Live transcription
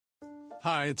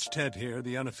Hi, it's Ted here,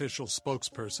 the unofficial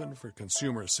spokesperson for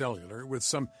Consumer Cellular, with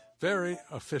some very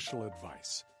official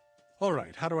advice. All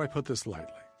right, how do I put this lightly?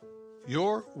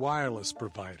 Your wireless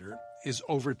provider is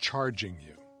overcharging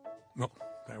you. Well,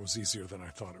 that was easier than I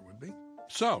thought it would be.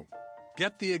 So,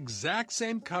 get the exact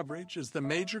same coverage as the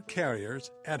major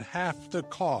carriers at half the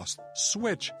cost.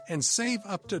 Switch and save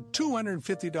up to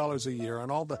 $250 a year on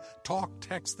all the talk,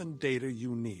 text, and data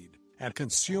you need at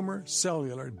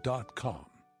consumercellular.com.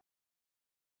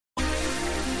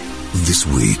 This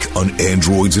week on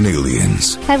Androids and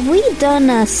Aliens. Have we done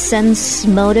a sense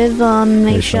motive on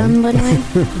Mei Shun, by the way?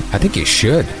 I think you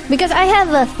should. Because I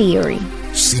have a theory.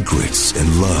 Secrets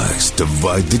and lies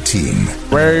divide the team.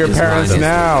 Where are your parents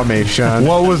now, Mei Shun?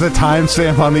 What was the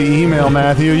timestamp on the email,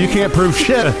 Matthew? You can't prove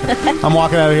shit. I'm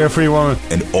walking out of here, free woman.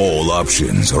 And all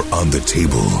options are on the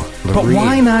table. But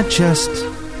why not just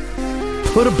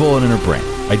put a bullet in her brain?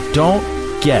 I don't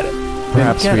get it.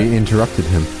 Perhaps we interrupted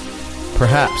him.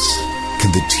 Perhaps.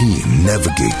 Can the team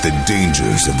navigate the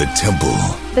dangers of the temple?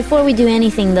 Before we do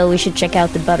anything, though, we should check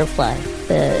out the butterfly.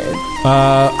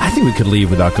 I think we could leave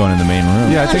without going in the main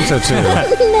room. Yeah, I think so too.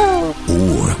 No.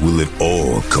 Or will it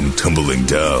all come tumbling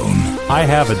down? I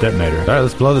have a detonator. All right,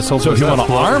 let's blow this whole So if you want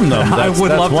to arm them, I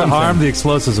would love to arm the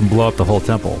explosives and blow up the whole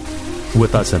temple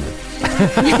with us in it.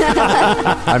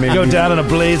 I mean, go down in a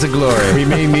blaze of glory. We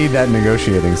may need that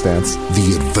negotiating stance.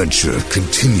 The adventure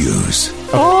continues.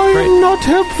 I'm not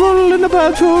helpful in a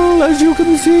battle, as you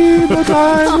can see, but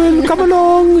I will come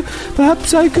along.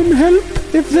 Perhaps I can help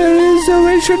if there is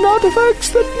Eurasian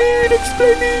artifacts that need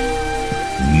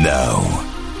explaining. Now.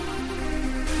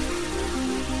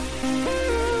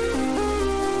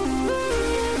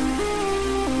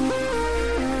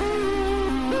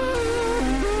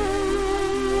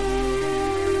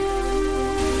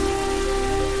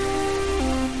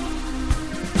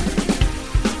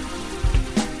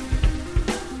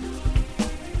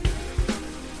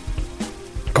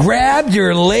 Grab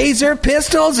your laser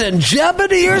pistols and jump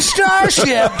into your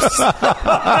starships,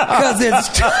 because it's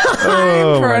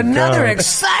time for another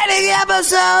exciting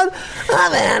episode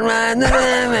of Ant-Man. That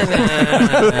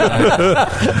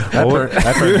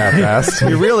turned out fast.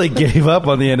 You really gave up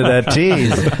on the end of that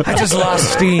tease. I just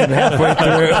lost steam halfway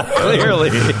through. Clearly.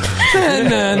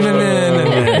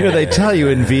 You know, they tell you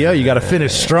in VO you got to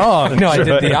finish strong. No, I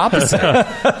did the opposite.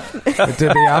 I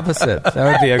did the opposite.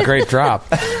 That would be a great drop.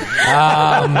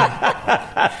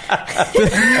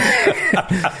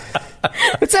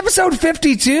 It's episode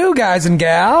 52, guys and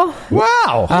gal.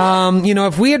 Wow.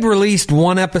 If we had released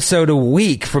one episode a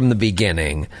week from the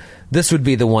beginning, this would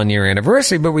be the 1 year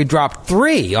anniversary, but we dropped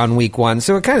 3 on week 1,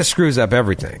 so it kind of screws up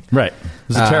everything. Right. It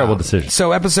was a terrible decision.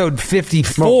 So episode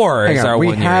 54 is our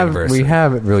 1 year anniversary. We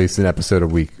have released an episode a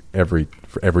week every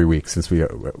week since we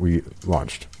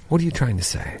launched. What are you trying to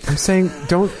say? I'm saying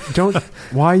don't.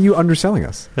 Why are you underselling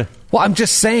us? Well, I'm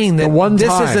just saying that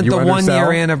this isn't the 1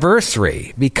 year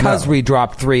anniversary because we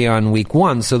dropped 3 on week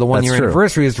 1. So the 1 year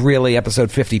anniversary is really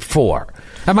episode 54.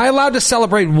 Am I allowed to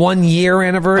celebrate 1 year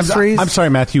anniversaries? I'm sorry,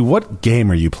 Matthew. What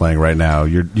game are you playing right now?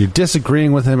 You're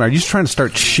disagreeing with him? Are you just trying to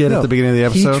start shit at the beginning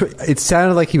of the episode? It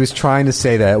sounded like he was trying to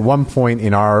say that at one point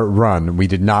in our run we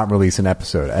did not release an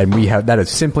episode, and that is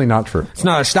simply not true. It's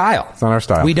not our style. It's not our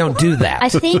style. We don't do that. I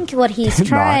think what he's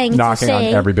trying to knocking say...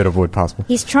 on every bit of wood possible.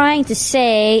 He's trying to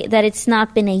say that it's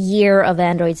not been a year of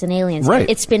Androids and Aliens. Right.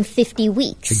 It's been 50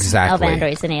 weeks exactly. of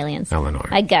Androids and Aliens. Eleanor.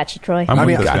 I got you, Troy. I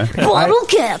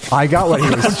got what he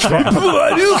was trying.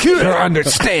 You're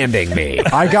understanding me.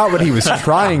 I got what he was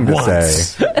trying to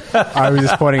say. I was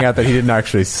just pointing out that he didn't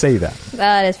actually say that.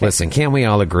 That is fair. Listen, can't we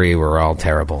all agree we're all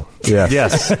terrible? Yes.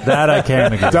 Yes, that I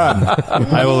can agree. Done.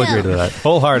 I will agree to that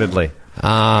Wholeheartedly.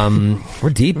 We're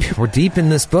deep in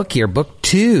this book here. Book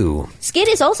 2. Skid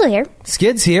is also here.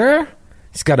 Skid's here.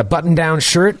 He's got a button-down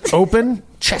shirt open,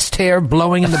 chest hair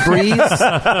blowing in the breeze.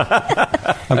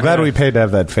 I'm glad we paid to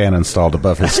have that fan installed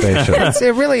above his station.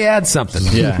 It really adds something.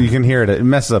 Yeah. You can hear it. It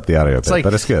messes up the audio a bit,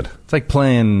 but it's good. It's like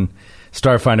playing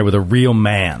Starfinder with a real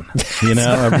man. You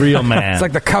know, a real man. It's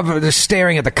like the cover. They're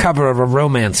staring at the cover of a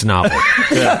romance novel.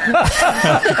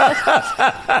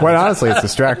 Quite honestly, it's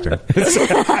distracting.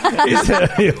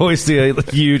 You always see a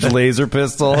huge laser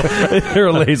pistol or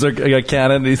a laser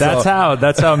cannon. That's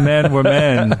how men were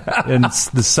men in the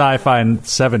sci-fi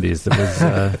 70s. There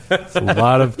was a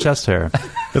lot of chest hair.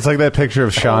 It's like that picture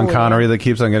of Sean Connery that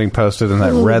keeps on getting posted in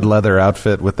that red leather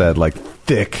outfit with that like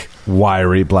thick,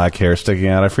 wiry black hair sticking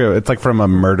out. I forget. It's like from a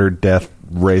murder death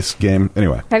race game.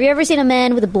 Anyway. Have you ever seen a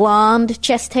man with a blonde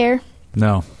chest hair?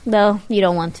 No. No, you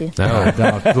don't want to. No,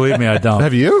 don't. Believe me, I don't.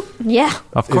 Have you? Yeah.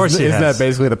 Of course he Isn't has. that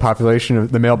basically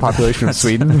the male population of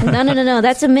Sweden? No.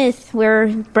 That's a myth. We're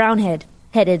brown head.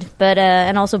 headed, but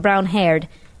and also brown haired.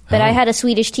 But I had a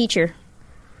Swedish teacher.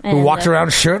 Who And, walked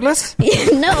around shirtless? No,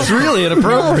 it's really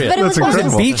inappropriate. but it was one of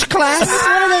those, Beach class?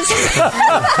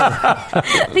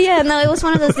 it was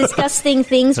one of those disgusting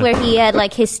things where he had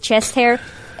like his chest hair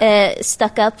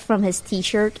stuck up from his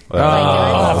t-shirt. From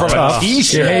a You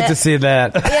t-shirt. hate to see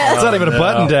that. Yeah. It's not even a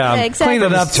button down. Yeah, exactly.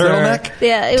 Clean it up, Turtleneck? sir.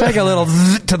 Yeah, it Take a little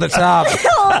zzz to the top.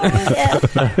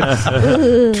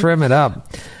 Trim it up.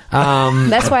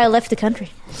 That's why I left the country.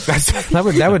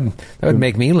 That would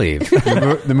make me leave.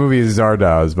 The movie is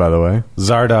Zardoz, by the way.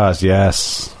 Zardoz,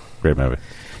 yes. Great movie. Do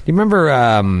you remember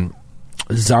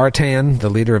Zartan, the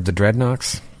leader of the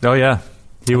Dreadnoks? Oh yeah,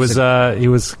 he was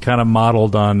kind of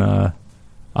modeled on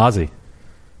Ozzy.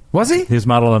 Was he? He was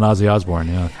modeled on Ozzy Osbourne.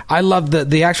 Yeah. I love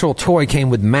the actual toy came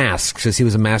with masks because he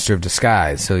was a master of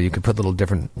disguise, so you could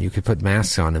put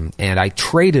masks on him. And I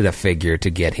traded a figure to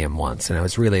get him once, and I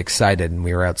was really excited. And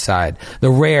we were outside. The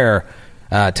rare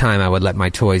time I would let my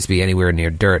toys be anywhere near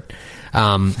dirt.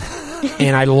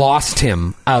 And I lost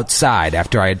him outside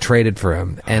after I had traded for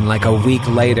him. And like a week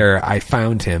later, I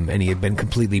found him, and he had been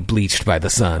completely bleached by the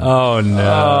sun. Oh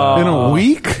no! In a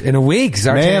week? In a week,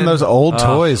 Zartan. Man, those old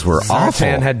toys were awful.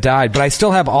 Zartan had died, but I still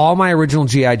have all my original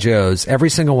G.I. Joes, every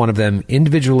single one of them,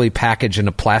 individually packaged in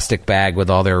a plastic bag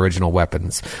with all their original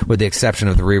weapons, with the exception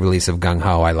of the re-release of Gung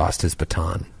Ho. I lost his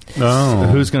baton. Oh.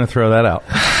 Who's going to throw that out?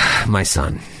 My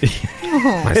son.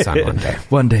 My son one day.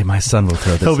 One day, my son will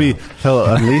throw this. He'll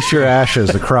unleash your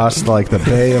ashes across like the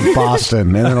Bay of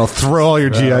Boston, and then he'll throw all your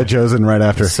GI Joes in right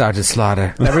after. Sergeant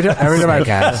Slaughter. Every time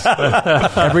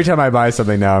I buy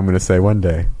something now, I'm going to say one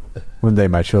day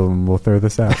my children will throw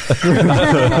this out.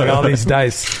 Like all these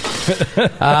dice.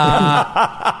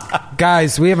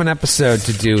 Guys, we have an episode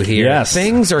to do here. Yes.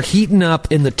 Things are heating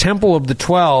up in the Temple of the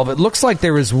 12. It looks like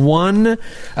there is one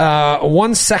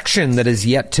section that is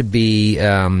yet to be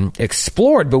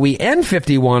explored, but we end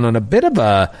 51 on a bit of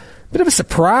a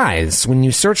surprise. When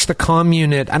you search the comm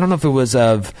unit, I don't know if it was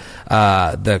of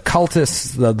the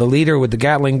cultists, the leader with the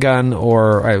Gatling gun,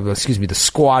 or the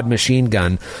squad machine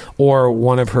gun, or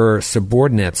one of her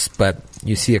subordinates, but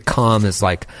you see a comm is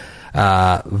like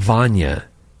Vanya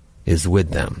is with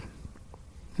them.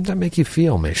 How does that make you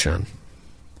feel, Meishan?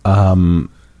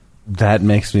 That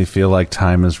makes me feel like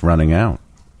time is running out.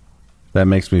 That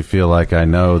makes me feel like I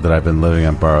know that I've been living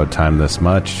on borrowed time this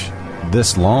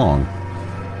long,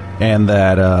 and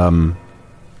that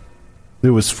it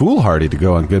was foolhardy to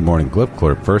go on Good Morning Glip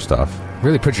Glorp, first off.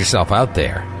 Really put yourself out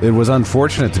there. It was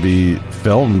unfortunate to be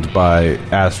filmed by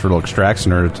Astral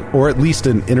Extraction, or at least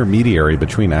an intermediary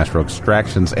between Astral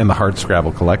Extractions and the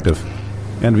Hardscrabble Collective,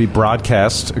 and to be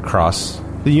broadcast across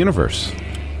the universe.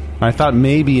 I thought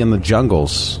maybe in the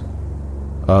jungles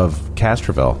of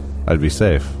Castroville I'd be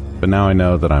safe, but now I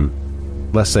know that I'm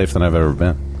less safe than I've ever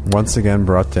been. Once again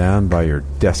brought down by your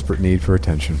desperate need for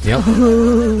attention. Yep.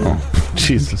 Oh,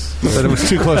 Jesus. But it was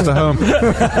too close to home.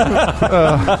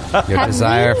 Your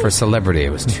desire for celebrity, it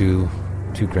was too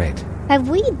great. Have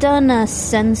we done a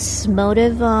sense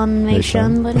motive on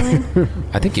Meishan, by the way?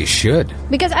 I think you should.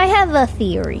 Because I have a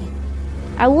theory.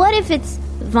 What if it's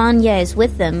Vanya is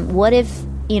with them? What if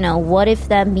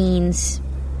that means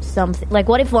something? Like,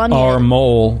 what if Vanya... Our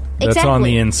mole that's Exactly. on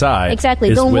the inside. Exactly.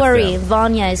 is Don't with worry. them.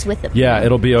 Vanya is with them. Yeah,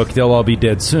 it'll be okay. They'll all be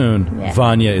dead soon. Yeah.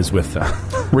 Vanya is with them.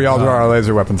 We all draw our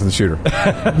laser weapons in the shooter.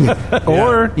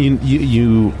 Or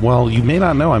you may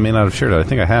not know. I may not have shared it. I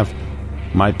think I have.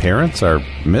 My parents are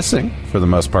missing for the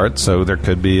most part, so there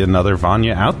could be another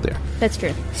Vanya out there. That's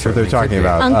true. So they're talking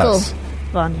about Uncle us.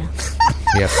 Vanya.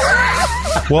 Yes.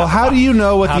 Well, how do you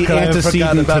know what How the could I have antecedent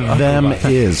forgotten to about them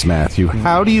Uncle is, Matthew?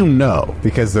 How do you know?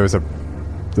 Because there's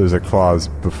a clause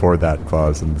before that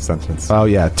clause in the sentence. Oh,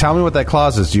 yeah. Tell me what that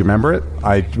clause is. Do you remember it?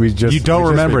 You don't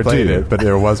remember it, do replayed you? But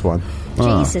there was one.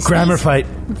 Jesus. Grammar these- fight.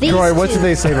 These Troy, what two. did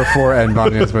they say before and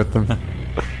Vanya's with them?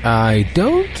 I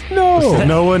don't know.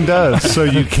 No one does, so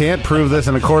you can't prove this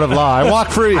in a court of law. I walk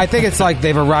free. I think it's like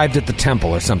they've arrived at the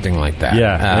temple or something like that.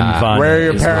 Yeah, and Vanya Where are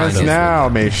your is parents Vanya's now,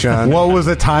 Meishan? What was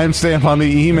the timestamp on the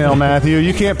email, Matthew?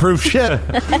 You can't prove shit.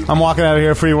 I'm walking out of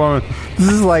here, free woman. This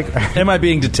is like... Am I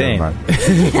being detained?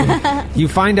 You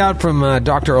find out from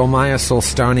Dr. Omaya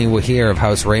Solstani Wahir of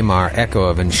House Raymar, echo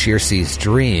of Anshirsi's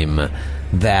dream,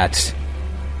 that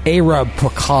Arab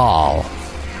Pakal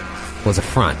was a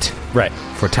front Right.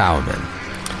 for Tawaman.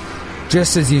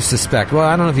 Just as you suspect. Well,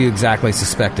 I don't know if you exactly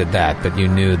suspected that, but you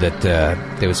knew that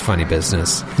there was funny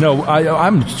business. No,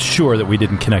 I'm sure that we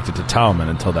didn't connect it to Tauman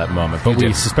until that moment, but You we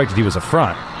did. suspected he was a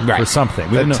front Right. for something.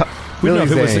 We didn't know. We Billy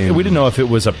didn't know if it Zane. was. We didn't know if it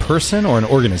was a person or an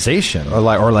organization. Or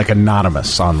like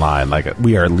anonymous online, like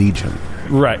we are Legion.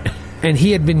 Right. And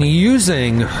he had been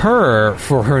using her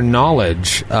for her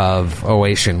knowledge of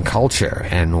Oasian culture.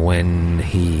 And when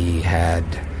he had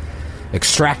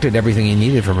extracted everything he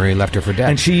needed from her, he left her for dead.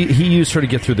 And he used her to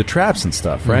get through the traps and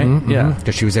stuff, right? Yeah.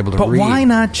 Because she was able to But read. why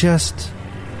not just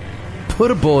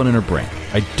put a bullet in her brain?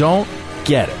 I don't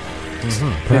get it.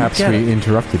 Perhaps Get we it.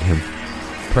 interrupted him.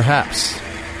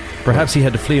 Perhaps he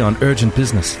had to flee on urgent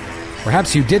business.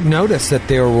 Perhaps you did notice that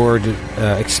there were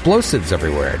explosives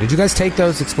everywhere. Did you guys take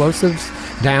those explosives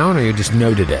down, or you just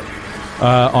noted it?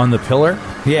 On the pillar?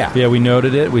 Yeah. Yeah, we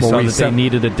noted it. We Well, saw we that they set-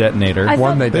 needed a detonator. I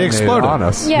One, thought- they They detonated exploded. on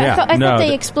us. Yeah, I thought they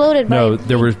th- exploded. No, by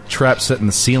there were traps set in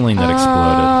the ceiling that Oh,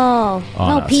 exploded. on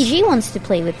no, us. PG wants to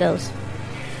play with those.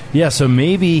 Yeah, so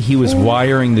maybe he was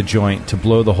wiring the joint to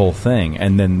blow the whole thing,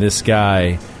 and then this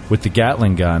guy with the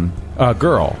Gatling gun, Demaya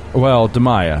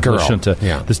Girl, Lashunta,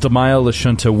 yeah. this Demaya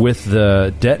Lashunta with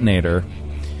the detonator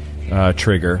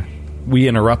trigger, we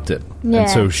interrupted, Yeah. and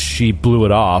so she blew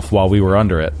it off while we were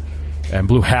under it, and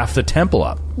blew half the temple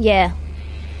up. Yeah.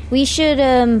 We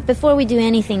should, before we do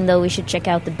anything, though, we should check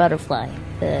out the butterfly.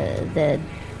 The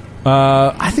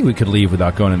I think we could leave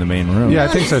without going in the main room. Yeah, I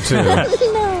think so too.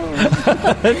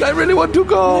 I really want to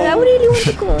go. I really want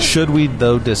to go. Should we,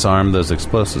 though, disarm those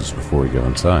explosives before we go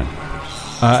inside?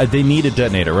 They need a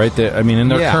detonator, right? I mean, in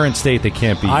their Yeah. current state, they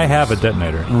can't be. I have a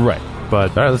detonator. Right.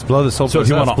 But All right, let's blow this whole So if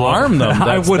place you up. want to arm them, I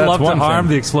that's- would that's love to one arm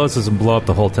thing. the explosives and blow up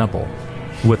the whole temple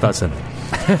with us in it.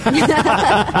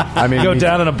 I mean, Go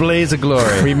down in a blaze of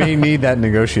glory. we may need that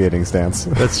negotiating stance.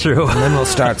 That's true. And then we'll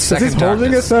start second He's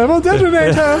holding a darkness. thermal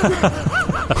detonator.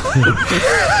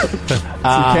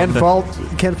 So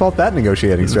you can't fault that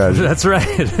negotiating strategy. That's right.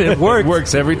 It worked. It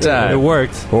works every time. It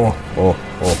worked.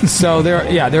 So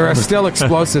there are still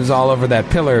explosives all over that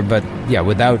pillar, but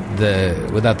without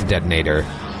the detonator,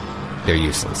 they're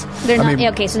useless. They're not, mean-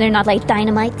 okay, so they're not like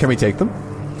dynamite? Can we take them?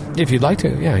 If you'd like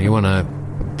to, you want to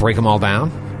break them all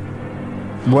down?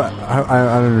 What? I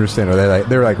don't understand. Are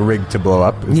they're like rigged to blow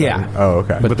up? Is Yeah. that- oh,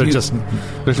 okay. But they're you- just...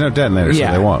 There's no detonator,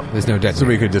 so they won't. There's no detonator. So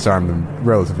we could disarm them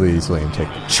relatively easily and take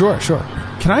them. Sure.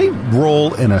 Can I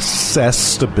roll an assess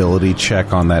stability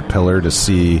check on that pillar to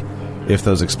see if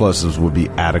those explosives would be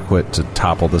adequate to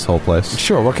topple this whole place?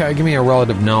 Sure. Give me a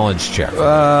relative knowledge check.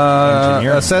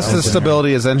 Assess the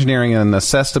stability is engineering, and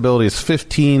assess stability is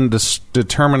 15.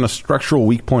 Determine a structural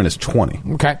weak point is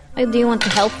 20. Okay. Do you want to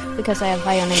help? Because I have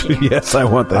high on engineering. Yes, I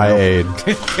want that. I aid.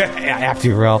 After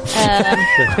you roll.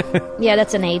 Yeah,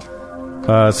 that's an aid.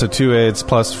 So 2 aids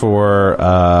plus 4,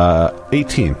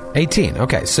 18. 18.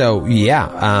 Okay. So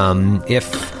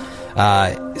if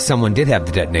someone did have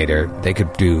the detonator, they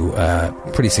could do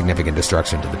pretty significant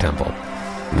destruction to the temple.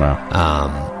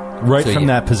 Wow. Right So from you-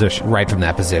 that position. Right from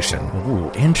that position.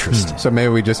 Ooh, interesting. So maybe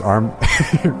we just arm.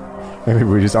 Maybe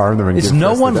we just arm them and Is give no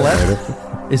Chris the one detonator.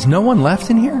 left? Is no one left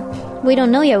in here? We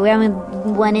don't know yet. We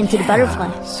haven't went into the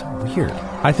butterfly. So weird.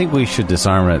 I think we should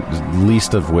disarm it,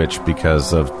 least of which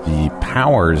because of the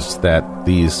powers that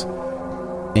these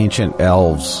ancient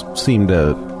elves seem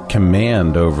to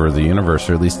command over the universe,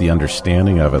 or at least the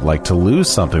understanding of it. Like, to lose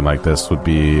something like this would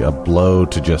be a blow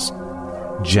to just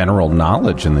general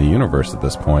knowledge in the universe at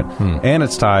this point. And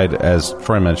it's tied, as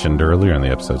Troy mentioned earlier in the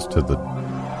episodes, to the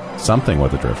something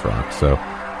with the Drift Rock. So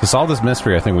to solve this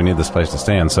mystery, I think we need this place to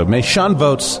stand. So Mei Shun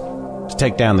votes to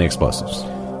take down the explosives.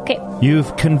 Okay,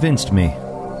 You've convinced me.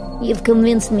 you've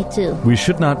convinced me too. We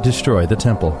should not destroy the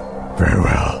temple. Very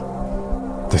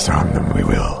well. Disarm them, we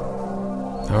will.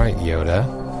 All right, Yoda.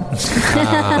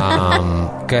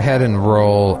 Go ahead and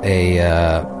roll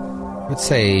a. Let's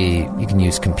say you can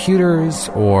use computers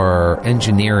or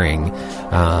engineering.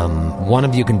 One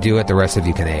of you can do it. The rest of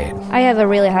you can aid. I have a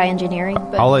really high engineering,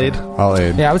 but I'll aid. I'll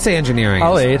aid. Yeah, I would say engineering.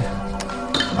 I'll is- aid.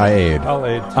 I aid. I'll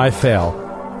aid. I fail.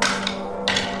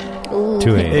 Ooh.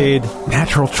 To aid.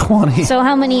 Natural 20. So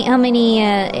how many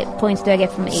points do I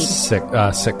get from aid?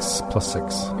 6 plus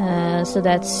 6. So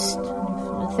that's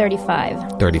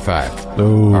 35. 35.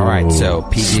 All right, so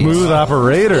PG. Smooth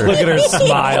operator. Look at her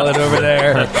smiling over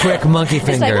there. Quick monkey It's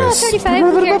like, oh, fingers. 35.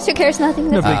 Who cares? Who cares?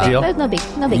 Nothing. No big deal. No big.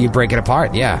 No big. You break it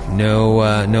apart, yeah.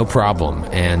 No problem.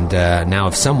 And now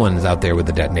if someone's out there with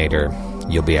the detonator,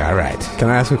 you'll be all right. Can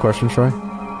I ask a question, Troy?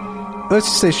 Let's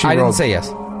just say she I rolled. didn't say yes.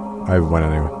 I went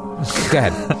anyway. Go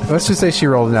ahead. Let's just say she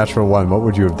rolled a natural 1. What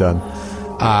would you have done?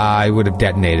 I would have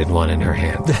detonated one in her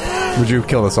hand. Would you have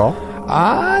killed us all?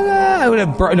 I would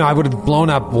have I would have blown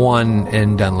up one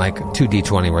and done like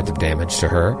 2d20 worth of damage to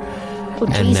her. Oh,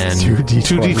 And then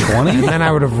Jesus. 2d20? and then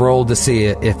I would have rolled to see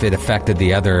if it affected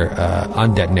the other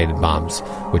undetonated bombs,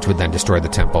 which would then destroy the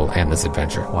temple and this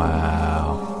adventure.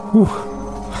 Wow.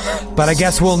 but I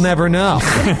guess we'll never know.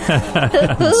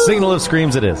 Signal of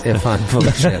screams it is. If I'm full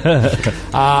of shit.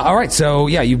 All right, so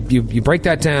yeah, you break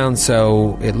that down,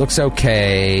 so it looks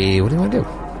okay. What do you want to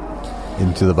do?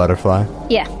 Into the butterfly.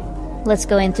 Yeah. Let's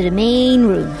go into the main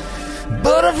room.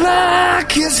 Butterfly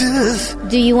kisses.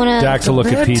 Do you want to... Dax will look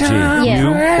at PG. Yeah. You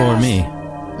or me?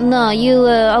 No, you.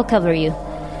 I'll cover you.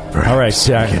 All right,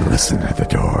 Dax. Listen at the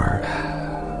door.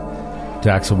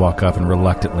 Dax will walk up and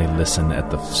reluctantly listen at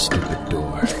the stupid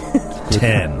door.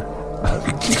 10.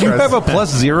 Do you have a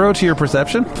 +0 to your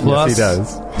perception? Plus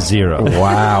Yes, he does. 0.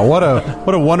 Wow, what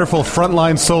a wonderful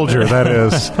frontline soldier that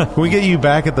is. Can we get you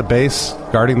back at the base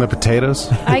guarding the potatoes?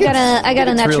 I got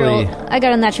a natural. really- I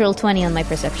got a natural 20 on my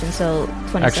perception, so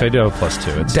 27. Actually, I do have a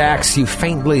 +2. It's Dax, you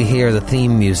faintly hear the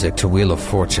theme music to Wheel of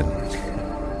Fortune.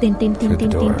 Ding, ding, ding, Through the ding,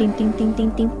 door. ding, ding, ding, ding,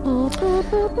 ding.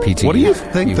 PG, What do you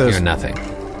think You those- hear nothing.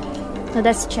 No,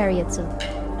 that's chariots. So.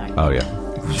 Oh, yeah.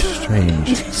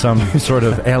 strange. Some sort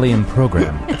of alien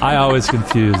program. I always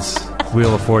confuse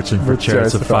Wheel of Fortune for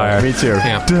Chariots of Fire. Me too.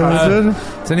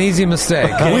 It's an easy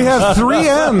mistake. We have 3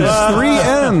 ends. 3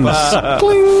 ends.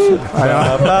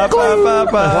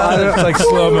 It's like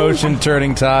slow motion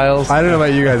turning tiles. I don't know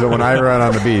about you guys, but when I run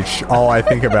on the beach, all I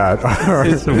think about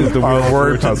are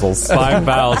word puzzles. Buying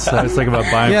vowels. I was thinking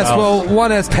about buying Yes, vowels. well,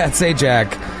 one has Pat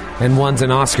Sajak, and one's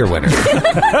an Oscar winner.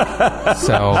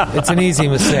 So it's an easy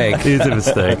mistake. Easy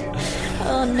mistake.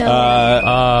 Oh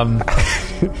no.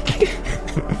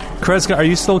 Kreska, are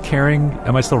you still carrying?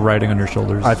 Am I still riding on your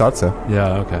shoulders? I thought so.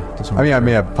 Yeah, okay. Just I mean, I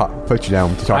may have put you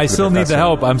down to talk I to the still need the professor.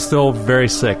 help. I'm still very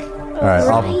sick. All right,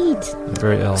 right.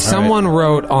 Very ill. Someone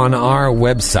wrote on our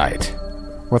website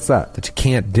what's that? that you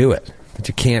can't do it, that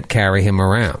you can't carry him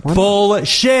around.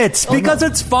 Bullshit! Because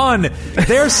it's fun.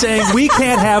 They're saying we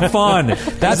can't have fun. Is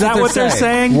that what they're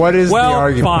saying? What is the well,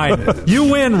 argument? fine.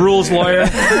 You win, rules lawyer. You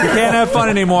can't have fun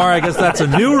anymore. I guess that's a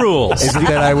new rules. Is it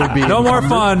that I would be No more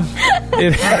fun.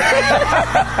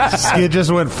 Skid just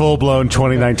went full-blown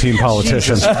 2019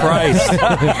 politician. Christ.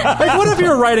 Like, what if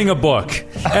you're writing a book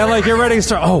and like you're writing a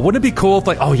story? Oh, wouldn't it be cool if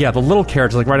like, oh yeah, the little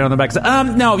character like writing on the back. Say,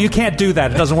 no, you can't do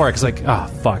that. It doesn't work. It's like, oh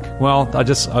fuck. Well,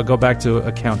 I'll go back to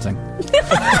accounting.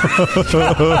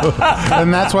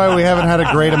 And that's why we haven't had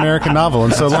a great American novel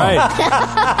in so long.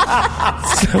 Right.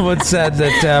 Someone said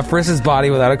that Friss's body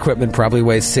without equipment probably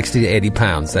weighs 60 to 80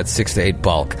 pounds. That's 6 to 8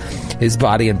 bulk. His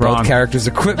body and both Wrong. characters'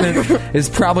 equipment is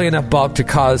probably enough bulk to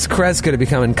cause Kreska to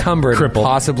become encumbered and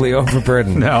possibly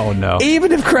overburdened. No.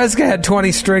 Even if Kreska had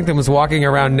 20 strength and was walking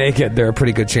around naked, there are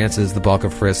pretty good chances the bulk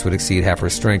of Friss would exceed half her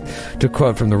strength. To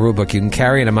quote from the rulebook, you can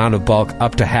carry an amount of bulk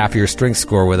up to half your strength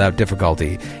score without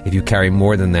difficulty. If you carry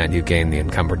more than that, you gain the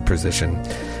encumbered position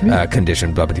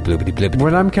condition. Blubbity bloobity blibbity.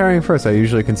 When I'm carrying first, I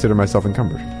usually consider myself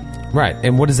encumbered. Right,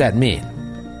 and what does that mean?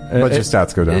 But your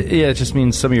stats go down. Yeah, it just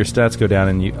means some of your stats go down,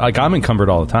 and you like I'm encumbered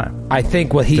all the time. I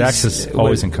think what Dax is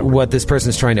always encumbered. What this person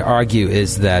is trying to argue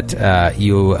is that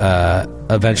you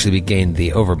eventually gain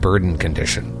the overburden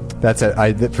condition. That's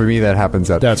it. For me, that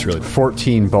happens at That's really-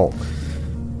 14 bulk.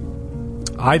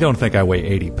 I don't think I weigh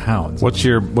 80 pounds. What's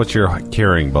your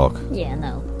carrying bulk? Yeah,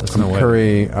 no. That's no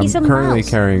way. I'm He's a currently mouse.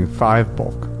 carrying 5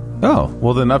 bulk. Oh,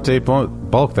 well then up to 8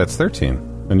 bulk, that's 13.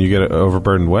 And you get an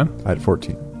overburdened when? At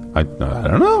 14. I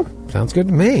don't know. Sounds good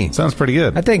to me. Sounds pretty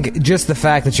good. I think just the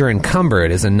fact that you're encumbered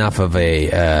is enough of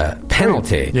a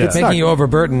penalty. Yeah. It's Making not- you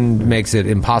overburdened makes it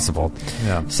impossible.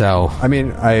 Yeah. So I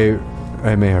mean, I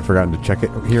may have forgotten to check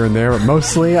it here and there, but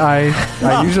mostly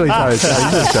I usually try to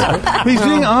check it. He's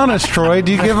being honest, Troy.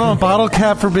 Do you give him a bottle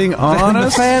cap for being the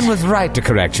honest? fan was right to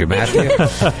correct you, Matthew.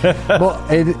 Well,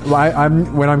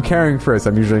 I'm when I'm carrying first,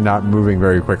 I'm usually not moving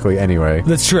very quickly anyway,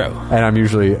 That's true. and I'm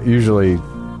usually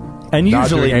And not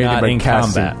usually doing anything not but in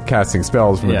combat. casting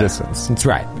spells from Yeah. a distance. That's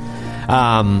right.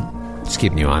 Just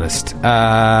keeping you honest.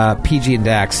 PG and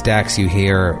Dax, you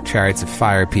hear Chariots of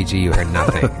Fire. PG, you hear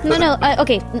nothing. No.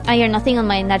 Okay, I hear nothing on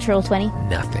my natural 20.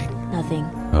 Nothing. Nothing.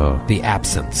 Oh. The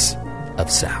absence of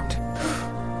sound.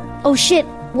 Oh shit!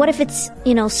 What if it's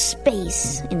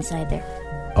space inside there?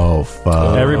 Oh,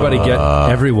 fuck.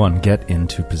 Everyone get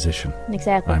into position.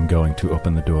 Exactly. I'm going to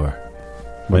open the door.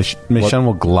 Michonne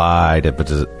will glide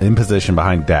in position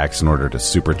behind Dax in order to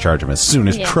supercharge him as soon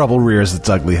as Yeah. trouble rears its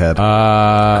ugly head.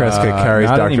 Kreska carries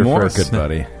not Dr. anymore, Frisk. good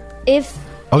buddy. If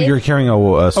You're carrying a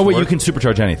sword? Oh wait, you can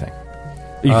supercharge anything.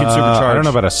 You can supercharge. I don't know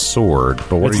about a sword,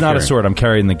 but what It's are you not a carrying? sword. I'm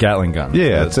carrying the Gatling gun.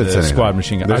 Yeah, the, it's the anything. squad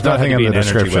machine gun. There's I thought it nothing had to in be the an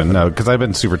energy description. weapon. No, because I've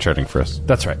been supercharging Frisk.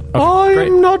 That's right. Okay, I'm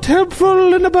great. not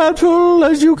helpful in a battle,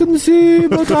 as you can see,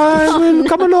 but I will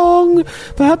come along.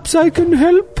 Perhaps I can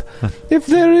help if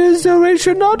there is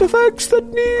Eurasian artifacts that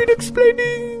need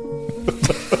explaining.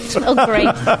 Oh, great.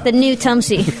 The new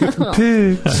Tumsy.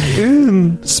 Pigs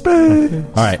in space.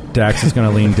 All right, Dax is going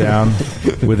to lean down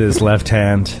with his left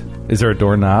hand. Is there a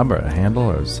doorknob or a handle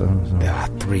or so?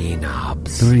 3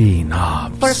 knobs. 3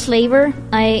 knobs. For flavor,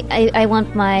 I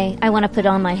want to put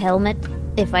on my helmet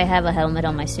if I have a helmet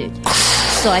on my suit,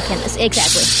 so I can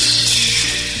exactly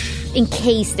in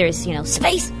case there's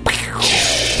space.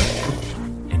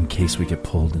 In case we get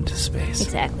pulled into space.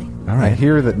 Exactly. All I right.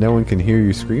 hear that no one can hear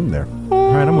you scream there.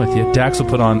 All right, I'm with you. Dax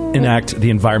will enact the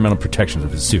environmental protections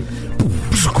of his suit.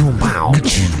 Swam.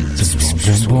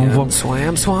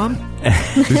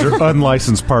 These are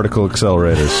unlicensed particle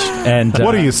accelerators. And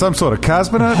What are you, some sort of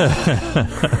cosmonaut?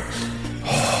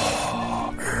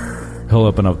 He'll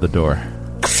open up the door.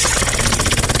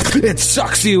 It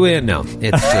sucks you in. No,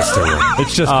 it's just a room.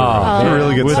 It's just a room.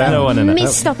 really good with sound. no one in it.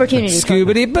 Missed opportunity.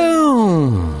 Scoobity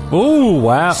boom. Oh,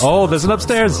 wow. Oh, there's an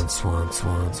upstairs. Swan.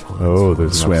 Oh,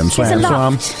 there's Swam, It's a swam,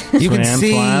 swam. loft. You can Swam,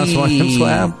 see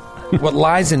swam, swam. what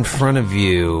lies in front of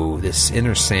you. This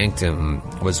inner sanctum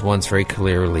was once very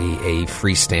clearly a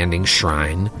freestanding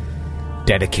shrine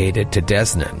dedicated to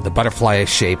Desnan. The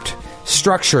butterfly-shaped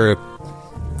structure,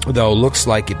 though, looks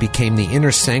like it became the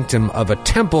inner sanctum of a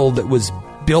temple that was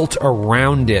built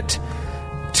around it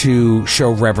to show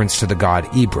reverence to the god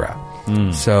Ibra.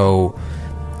 So,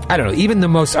 I don't know, even the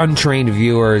most untrained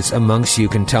viewers amongst you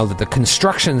can tell that the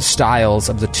construction styles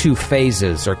of the two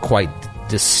phases are quite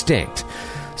distinct.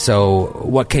 So,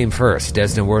 what came first,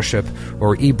 Desna worship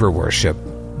or Ibra worship?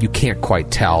 You can't quite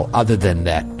tell, other than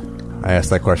that I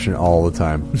ask that question all the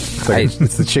time.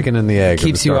 It's the chicken and the egg.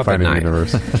 keeps of the you up at Starfighter night.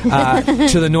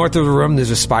 universe. To the north of the room,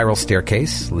 there's a spiral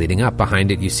staircase leading up.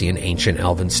 Behind it, you see an ancient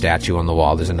elven statue on the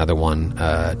wall. There's another one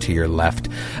to your left.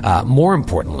 More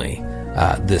importantly,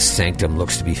 this sanctum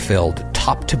looks to be filled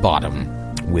top to bottom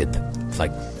with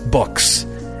books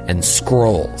and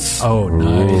scrolls. Oh,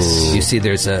 nice. You see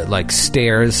there's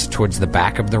stairs towards the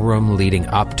back of the room leading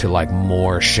up to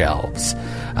more shelves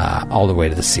all the way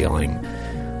to the ceiling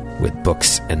with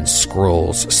books and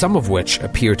scrolls, some of which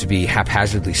appear to be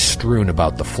haphazardly strewn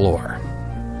about the floor.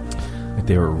 Like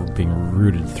they were being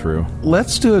rooted through.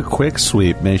 Let's do a quick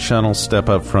sweep. Meishan will step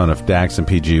up front if Dax and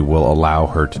PG will allow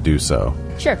her to do so.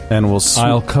 Sure. And we'll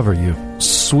I'll cover you.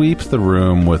 sweep the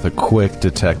room with a quick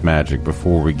detect magic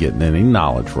before we get in any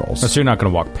knowledge rolls. So you're not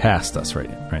going to walk past us right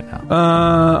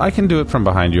now. I can do it from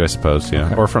behind you, I suppose,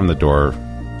 yeah, or from the door.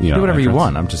 Do whatever you entrance.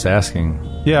 want. I'm just asking.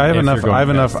 Yeah, I have if enough. you're going I have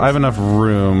enough. past I have enough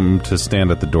room to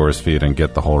stand at the door's feet and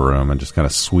get the whole room and just kind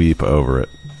of sweep over it.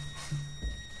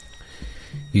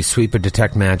 You sweep a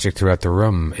detect magic throughout the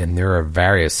room, and there are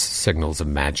various signals of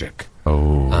magic.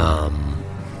 Oh,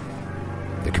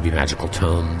 There could be magical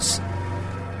tones,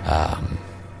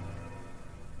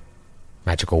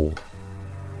 magical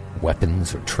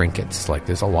weapons or trinkets.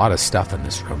 There's a lot of stuff in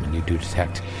this room, and you do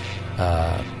detect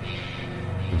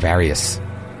various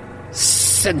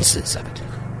senses of it.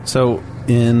 so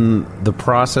in the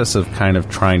process of kind of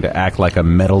trying to act like a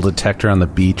metal detector on the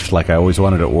beach, like I always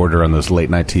wanted to order on those late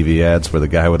night TV ads, where the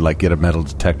guy would get a metal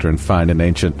detector and find an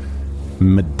ancient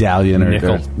medallion or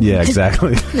Nickel. yeah,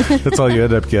 exactly. That's all you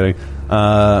end up getting.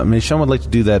 Meishan would like to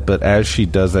do that, but as she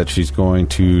does that, she's going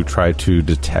to try to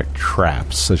detect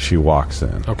traps as she walks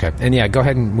in. Okay, and go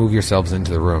ahead and move yourselves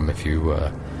into the room if you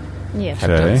Yeah. have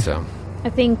Okay. done so.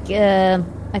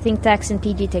 I think Dax and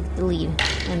PG take the lead,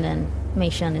 and then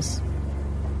Meishan is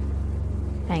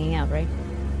hanging out, right?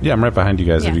 Yeah, I'm right behind you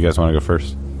guys if Yeah. you guys want to go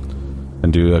first.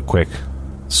 And do a quick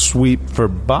sweep for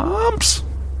bombs.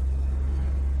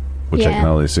 Which I Yeah. can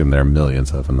only assume there are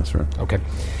millions of in this room. Okay,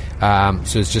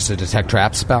 so it's just a detect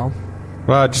trap spell?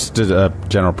 Well, I just did a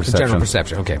general perception. General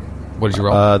perception, okay. What did you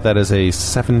roll? That is a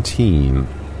 17.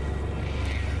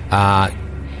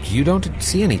 You don't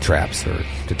see any traps or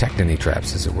detect any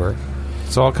traps, as it were.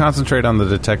 So I'll concentrate on the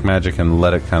detect magic and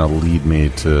let it kind of lead me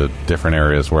to different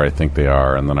areas where I think they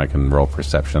are, and then I can roll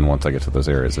perception once I get to those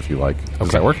areas if you like. Does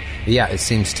that work? Yeah, it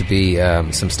seems to be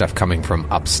some stuff coming from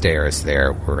upstairs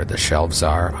there where the shelves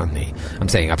are on the... I'm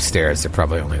saying upstairs, they're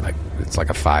probably only it's like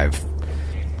a 5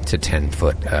 to 10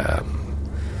 foot,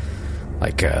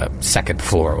 second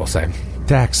floor, we'll say.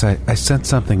 Dax, I sense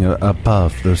something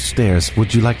above those stairs.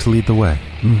 Would you like to lead the way?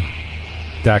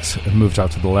 Dax moved out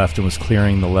to the left and was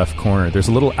clearing the left corner. There's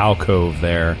a little alcove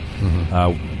there,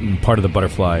 part of the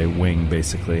butterfly wing,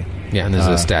 basically. Yeah, and there's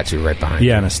a statue right behind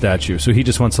Yeah, and a statue. So he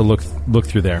just wants to look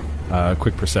through there.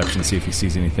 Quick perception, see if he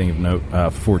sees anything of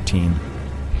note. 14.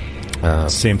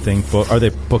 Same thing. Are they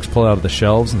books pulled out of the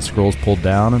shelves and scrolls pulled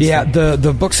down? And Yeah, stuff?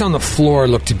 the books on the floor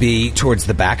look to be towards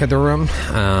the back of the room.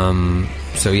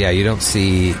 So yeah, you don't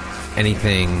see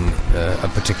anything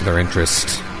of particular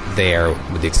interest there,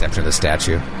 with the exception of the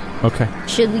statue. Okay.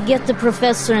 Should we get the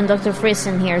professor and Dr. Friss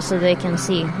in here so they can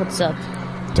see what's up?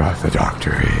 The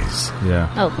doctor is Yeah.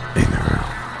 Oh, in the room.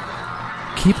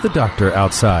 Keep the doctor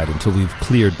outside until we've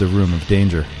cleared the room of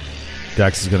danger.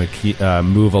 Dax is going to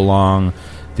move along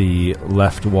the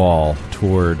left wall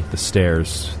toward the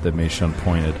stairs that Mei Shun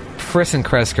pointed. Friss and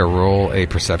Kreska, roll a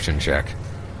perception check.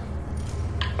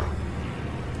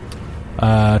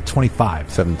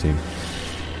 25. 17.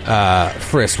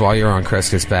 Friss, while you're on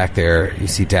Kreska's back there, you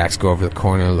see Dax go over the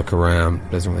corner, look around,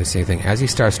 doesn't really see anything. As he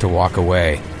starts to walk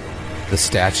away, the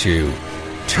statue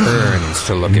turns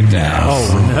to look at Dax.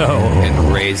 Oh, no.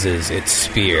 And raises its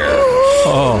spear.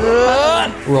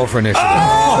 Roll for initiative.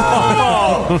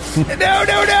 No!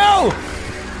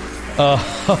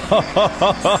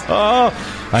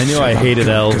 I knew I hated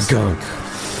elves.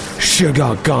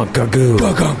 Sugar gonk-a-goo.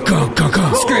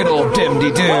 Skriddle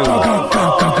dim-de-doo.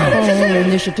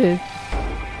 initiative.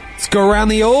 Let's go around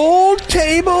the old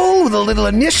table with a little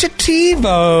initiative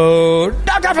vote.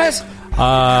 Dr. Friss!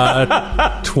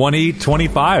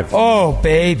 25. Oh,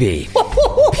 baby.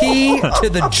 P to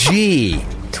the G.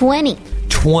 20.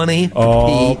 20.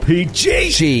 Oh, PG.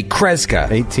 G. Kreska.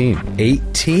 18.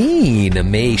 18.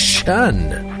 Mei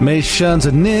Shun. Mei Shun's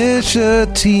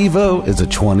initiativo is a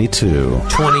 22.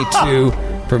 22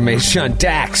 for Mei Shun.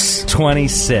 Dax.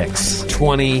 26.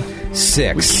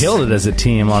 26. Killed it as a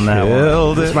team on that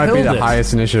one. This might be the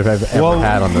highest initiative I've ever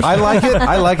had on this. I like it.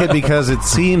 I like it because it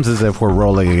seems as if we're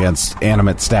rolling against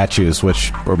animate statues,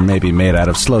 which are maybe made out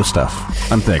of slow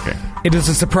stuff. I'm thinking. It is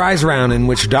a surprise round in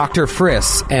which Dr.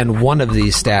 Friss and one of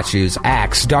these statues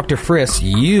acts. Dr. Friss,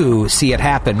 you see it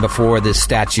happen before this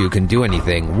statue can do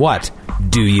anything. What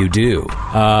do you do?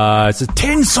 It's a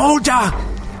tin soldier,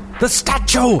 the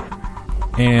statue,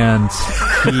 and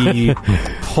he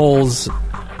pulls.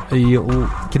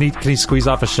 Can he squeeze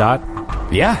off a shot?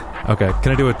 Yeah. Okay.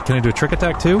 Can I do a trick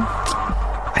attack too?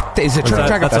 Is it trick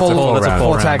attack that's a full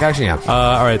round. attack action? Yeah.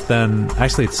 All right, then.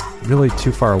 Actually, it's really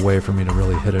too far away for me to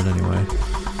really hit it anyway.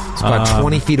 It's about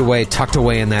 20 feet away, tucked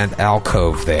away in that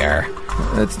alcove there.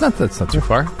 That's not too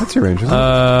far. That's your range, isn't it?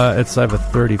 I have a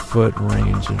 30-foot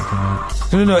range.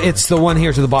 No, it's the one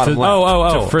here to the bottom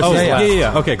left.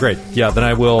 Yeah. Okay, great. Yeah, then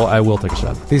I will take a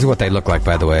shot. These are what they look like,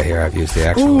 by the way. Here, I've used the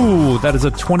actual. Ooh, that is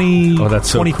a 20. Oh, that's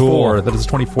so 24. cool. That is a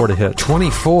 24 to hit.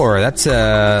 24. That's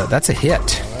a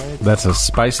hit. That's a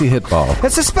spicy hit ball.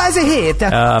 That's a spicy hit.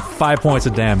 5 points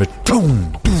of damage.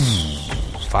 Boom.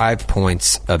 5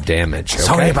 points of damage. Okay?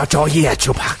 Sorry about your ear,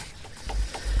 Chupac.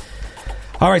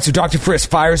 All right, so Dr. Friss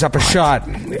fires up a shot,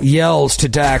 yells to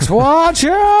Dax, "Watch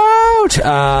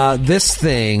out!" This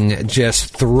thing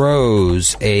just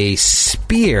throws a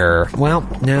spear. Well,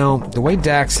 now, the way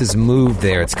Dax has moved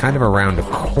there, it's kind of around a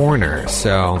corner,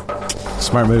 so...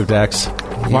 Smart move, Dax.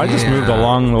 Well, I just moved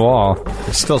along the wall.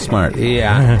 It's still smart.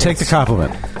 Yeah. Take the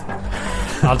compliment.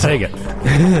 I'll take it.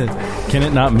 Can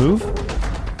it not move?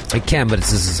 It can, but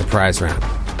this is a surprise round.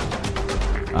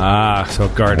 So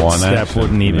guarded One step action.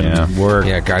 wouldn't even Yeah. work.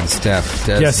 Yeah, guard step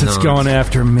does Guess it's not. going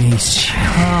after me.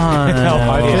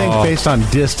 I think based on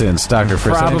distance, Dr.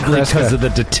 Friss. I think Probably Kreska- because of the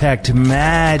detect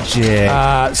magic.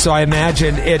 So I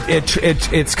imagine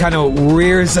it's kind of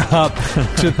rears up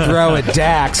to throw at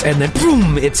Dax, and then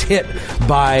boom, it's hit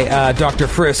by Dr.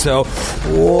 Friss. So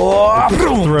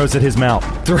Throws at his mouth.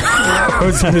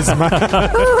 throws in his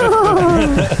mouth.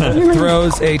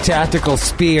 Throws a tactical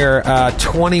spear.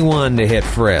 21 to hit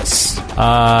Friss.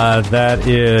 That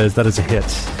is a hit.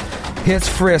 Hits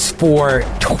Friss for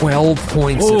 12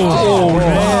 points of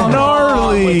damage.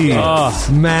 gnarly.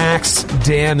 Max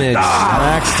damage.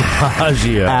 Max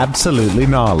Tagia. Absolutely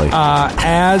gnarly.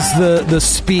 As the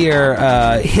spear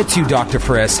hits you, Dr.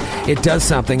 Friss, it does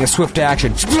something, a swift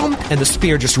action, and the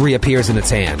spear just reappears in its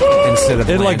hand instead of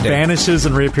It like landing. vanishes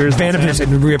and reappears. Vanishes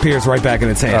and reappears right back in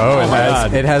its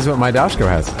hand. It has what my Dashko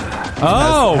has.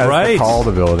 Oh, Has right. the called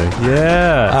ability.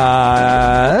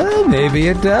 Yeah. Maybe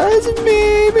it does,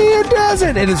 maybe it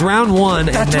doesn't. It is round one,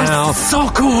 and now... so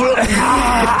cool.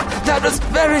 That was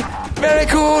very, very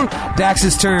cool.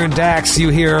 Dax's turn. Dax, you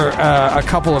hear a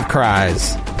couple of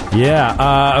cries.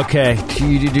 Yeah, okay.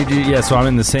 Yeah, so I'm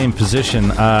in the same position.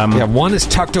 Yeah, one is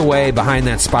tucked away behind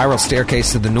that spiral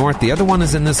staircase to the north. The other one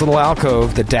is in this little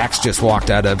alcove that Dax just walked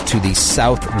out of to the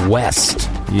southwest.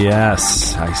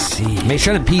 Yes, I see. Mei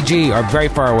Shun and PG are very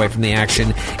far away from the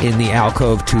action in the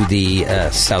alcove to the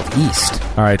southeast.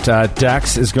 All right,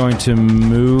 Dax is going to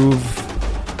move.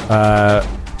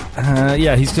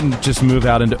 He's going to just move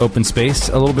out into open space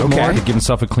a little bit more to give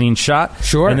himself a clean shot.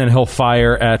 Sure. And then he'll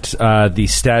fire at the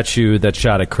statue that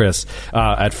shot at Friss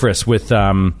with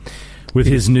with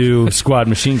his new squad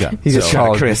machine gun. He just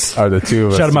called Chris. Are the two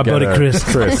of us Shout out my buddy together.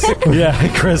 Chris.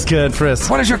 Yeah, Chris and Frisk.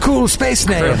 What is your cool space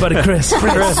name? Buddy Chris. Is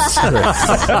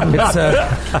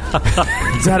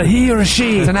that a he or a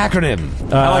she? It's an acronym.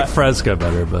 I like Fresca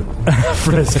better, but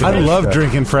Frisk. I love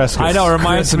drinking Fresca. I know it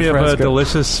reminds Chris me and of a Fresca.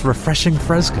 delicious, refreshing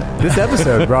Fresca. This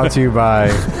episode brought to you by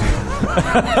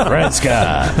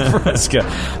Fresca.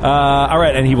 All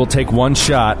right, and he will take one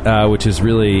shot, which is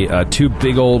really two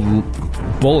big old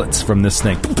bullets from this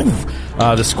thing.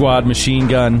 The squad machine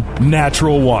gun,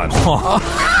 natural one.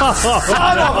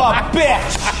 Son of a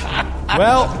bitch!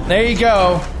 Well, there you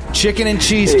go. Chicken and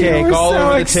cheesecake all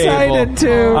over the table.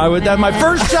 Too. I would. That's my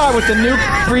first shot with the new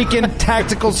freaking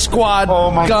tactical squad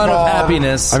gun of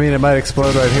happiness. I mean, it might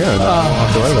explode right here. It's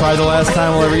probably the last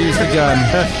time we'll ever use the gun.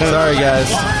 Sorry, guys.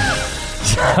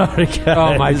 Sorry, guys.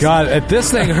 Oh my god! If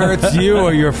this thing hurts you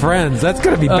or your friends, that's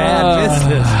going to be bad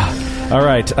business. All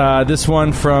right, this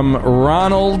one from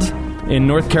Ronald in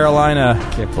North Carolina.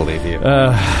 Can't believe you.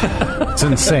 It's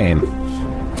insane.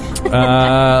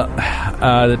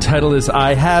 The title is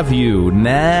 "I Have You."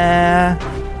 Nah,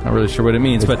 not really sure what it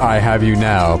means, but I have you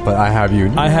now, but I have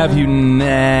you. I have you.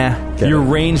 Nah. Get Your it.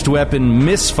 ranged weapon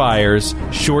misfires,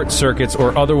 short circuits,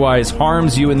 or otherwise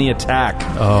harms you in the attack.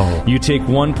 Oh. You take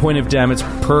 1 point of damage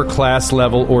per class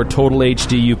level or total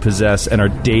HD you possess and are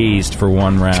dazed for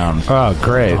 1 round. Oh,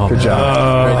 great. Good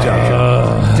job. Great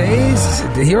job.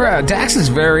 Dazed. Here, Dax is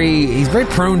he's very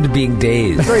prone to being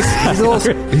dazed. He's a little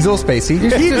spacey.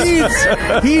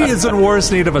 He is in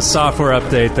worse need of a software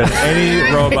update than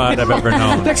any robot I've ever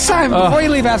known. Next time, before you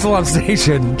leave Avalon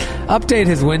Station, update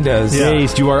his Windows.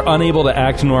 Dazed. You are unable to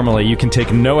act normally. You can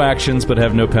take no actions but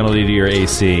have no penalty to your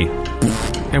AC.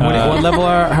 And what level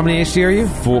how many HD are you?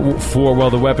 4. Well,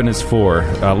 the weapon is 4,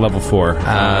 level 4.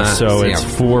 So see, it's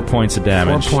 4 points of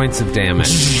damage. 4 points of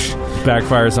damage.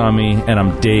 Backfires on me, and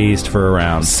I'm dazed for a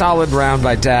round. Solid round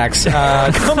by Dax.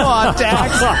 Come on,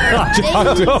 Dax!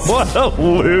 What a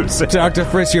loser. Dr.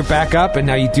 Frisk, you're back up, and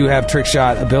now you do have trick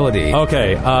shot ability.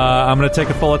 Okay, I'm going to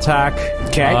take a full attack.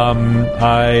 Okay.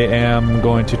 I am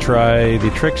going to try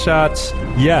the trick shot.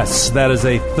 Yes, that is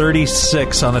a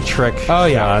 36 on the trick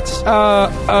shot.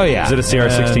 Oh, yeah. Is it a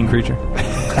CR-16 creature?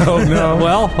 Oh, no.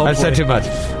 Well, hopefully. I said too much.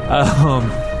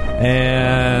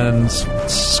 And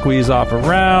squeeze off a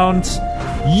round.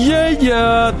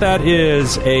 Yeah, that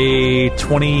is a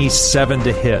 27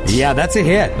 to hit. Yeah, that's a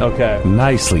hit. Okay.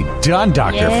 Nicely done,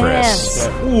 Dr. Yes.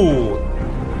 Frisk. Ooh.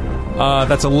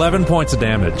 That's 11 points of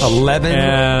damage. 11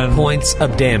 and points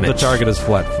of damage. The target is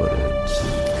flat-footed.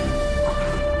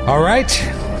 All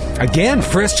right. Again,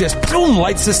 Frisk just boom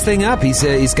lights this thing up.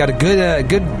 He's got a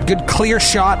good clear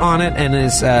shot on it and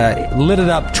has lit it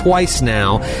up twice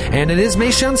now. And it is Mei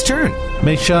Shun's turn.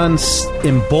 Mei Shun's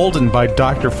emboldened by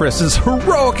Dr. Frisk's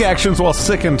heroic actions while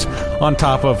sickened on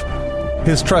top of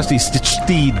his trusty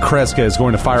steed, Kreska, is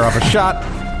going to fire off a shot.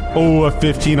 Oh, a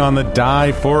 15 on the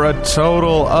die for a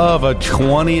total of a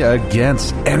 20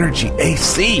 against energy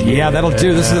AC. Yeah, that'll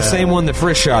do. This is the same one that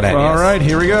Frisk shot at. All yes. right,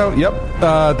 here we go. Yep.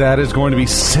 That is going to be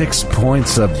 6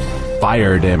 points of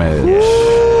fire damage.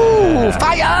 Ooh,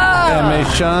 fire! And Mei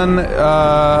Shun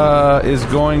is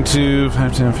going to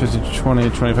 5, 10, 15, 20,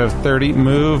 25, 30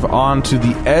 move on to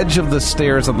the edge of the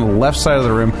stairs on the left side of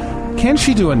the room. Can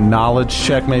she do a knowledge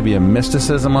check, maybe a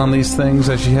mysticism on these things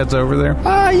as she heads over there?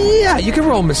 Yeah, you can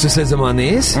roll mysticism on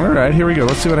these. All right, here we go.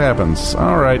 Let's see what happens.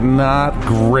 All right, not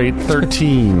great.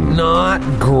 13. Not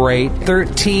great.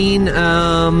 13.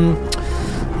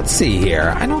 Let's see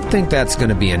here. I don't think that's going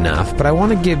to be enough, but I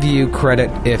want to give you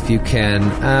credit if you can.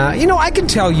 I can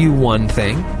tell you one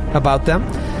thing about them.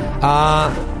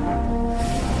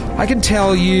 I can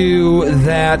tell you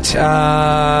that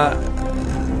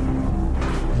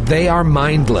they are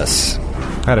mindless. I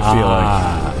had a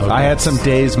feeling. Okay. I had some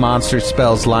Daze monster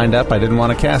spells lined up. I didn't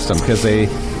want to cast them because they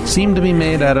seem to be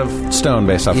made out of stone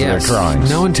based off of their drawings.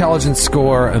 No intelligence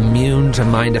score, immune to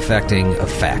mind-affecting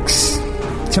effects.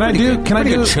 Can I do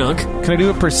good chunk. Can I do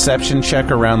a perception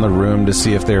check around the room to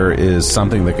see if there is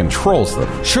something that controls them?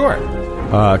 Sure.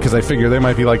 Because I figure they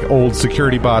might be like old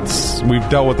security bots. We've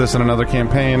dealt with this in another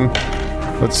campaign.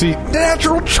 Let's see.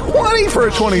 Natural 20 for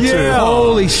a 22. Yeah.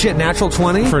 Holy shit, natural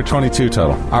 20? For a 22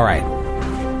 total. All right.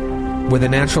 With a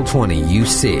natural 20, you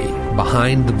see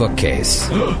behind the bookcase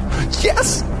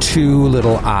Yes! 2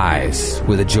 little eyes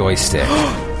with a joystick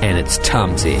and it's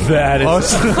Tumsy. That is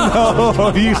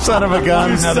Oh, you son of a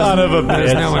gun. son of a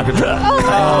There's bitch. no one control.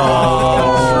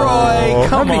 Oh, Troy,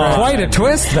 come That'd be on. quite a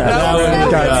twist. That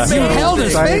was- You held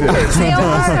his fingers. They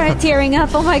are tearing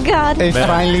up. Oh my god. It's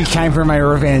finally time for my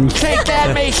revenge. Take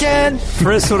that, Mason.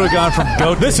 Chris would have gone from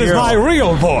goat to This is hero. my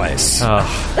real voice. No.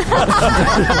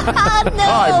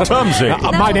 Tumsy.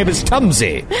 My name is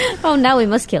Tumsy. Oh, now we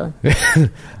must kill him.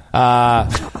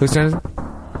 Whose turn is it?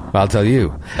 Well, I'll tell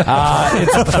you.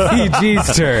 It's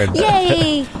PG's turn.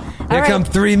 Yay! Here come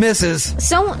 3 misses.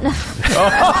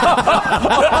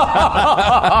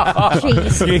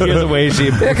 Jeez. You hear the way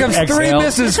she Here comes 3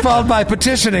 misses, followed by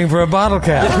petitioning for a bottle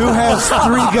cap. Who has 3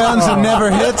 guns and never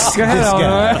hits? Go ahead, This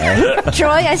guy. Eleanor.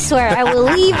 Troy, I swear, I will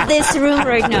leave this room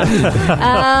right now.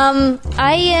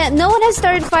 No one has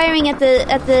started firing at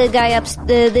the guy up,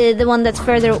 the one that's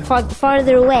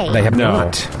farther away. They have No.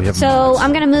 not. We have So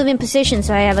I'm gonna move in position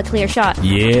so I have a clear shot.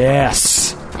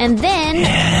 Yes. And then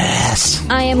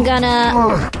I am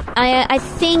gonna. I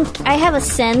think I have a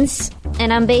sense,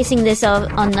 and I'm basing this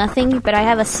on nothing, but I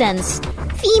have a sense,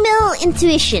 female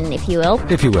intuition, if you will,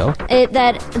 If you will.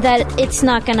 that it's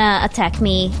not gonna attack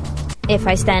me if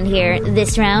I stand here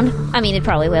this round. I mean, it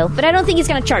probably will, but I don't think it's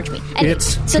gonna charge me. And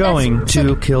It's so going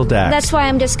to kill Dax. That's why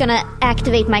I'm just gonna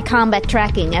activate my combat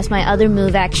tracking as my other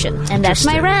move action, and that's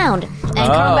my round. And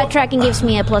combat tracking gives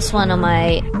me a +1 on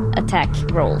my attack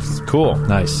rolls. Cool.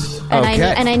 Nice. And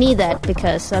Okay. I need that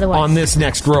because otherwise. On this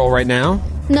next roll right now?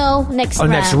 No, next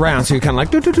round. Next round. So you're kind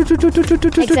of like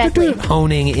Exactly.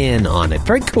 honing in on it.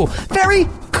 Very cool. Very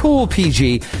cool,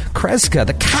 PG. Kreska,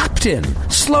 the captain.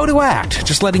 Slow to act.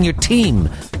 Just letting your team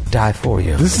die for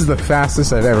you. This is the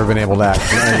fastest I've ever been able to act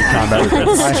in any combat.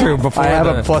 That's true. Before I have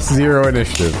the- a +0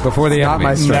 initiative. Before the Not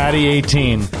my enemy. strength. Natty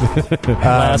 18.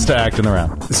 Last act in the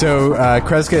round. So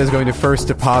Kreska is going to first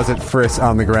deposit Friss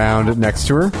on the ground next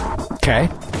to her, Okay.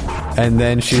 and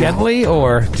then she Gently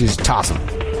or just toss him?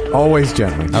 always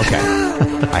gently. Okay.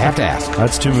 I have to ask.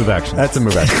 That's 2 move actions. That's a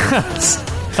move action.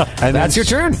 And That's your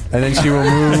turn. And then she will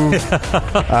move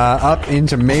up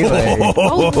into melee.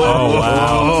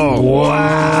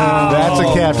 That's a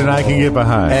captain I can get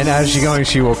behind. And as she's going,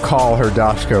 she will call her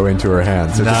Dashko into her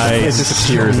hands. It Nice. just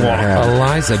appears in her hand.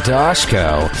 Eliza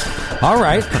Dashko. All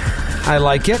right. I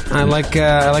like it. I like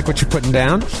what you're putting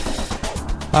down.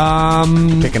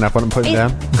 Picking up what I'm putting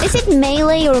down. Is it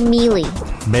melee or melee?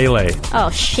 Melee. Oh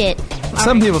shit!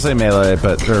 Some people say melee,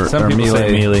 but Some people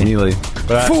say melee.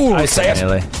 But Fool, I say it.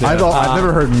 melee. I've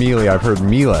never heard melee. I've heard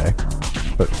melee.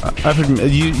 I've heard,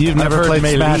 you've never heard played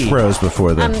melee. Smash Bros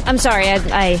before, then. I'm sorry.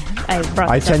 I brought.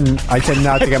 I this up. tend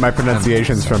not to get my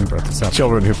pronunciations from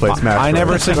children who play Smash. I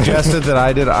never Bros. suggested that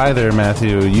I did either,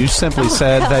 Matthew. You simply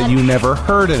said that you never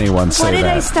heard anyone say What did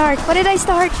that. I start? What did I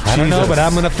start? I don't know, but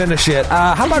I'm going to finish it.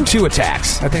 How about 2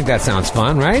 attacks? I think that sounds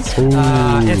fun, right?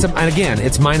 And again,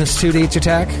 it's -2 to each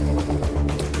attack.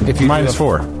 If you Minus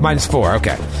 4. -4,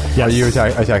 okay. Are you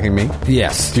attacking me?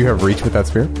 Yes. Do you have reach with that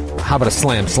spear? How about a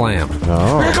slam?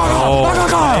 Oh.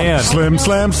 Man. Slim,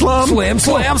 slam, slum. Slam.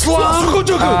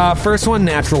 First one,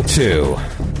 natural 2.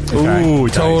 Ooh,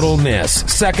 Total miss.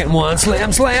 Second one,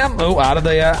 slam. Oh, out of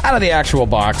the actual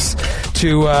box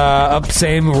to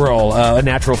same roll, a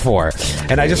natural 4.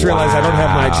 And I just realized I don't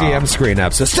have my GM screen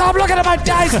up, so stop looking at my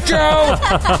dice, Joe.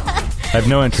 I have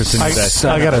no interest in that.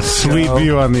 I got a sweet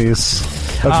view on these.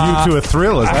 A view to a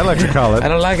thrill, as I like to call it. I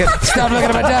don't like it. Stop looking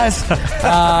at my dice.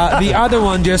 The other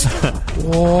one just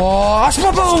throws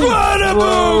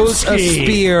a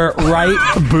spear right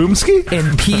Boomski?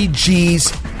 in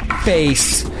PG's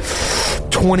face.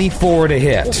 24 to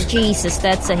hit. Jesus,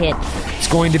 that's a hit. It's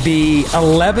going to be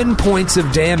 11 points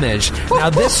of damage. Now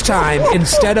this time,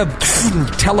 instead of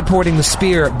teleporting the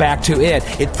spear back to it,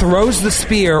 it throws the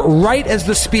spear right as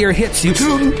the spear hits you.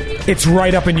 It's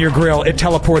right up in your grill. It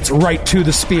teleports right to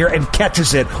the spear and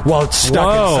catches it while it's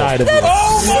stuck inside of you.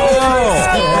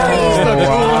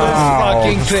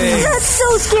 Fucking thing. That's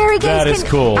so scary, guys. That is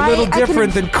cool. A little I can-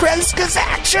 different than Kreska's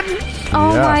action.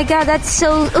 Oh Yeah. my god, that's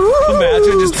so. Ooh.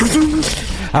 Imagine just.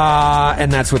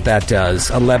 And that's what that does.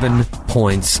 11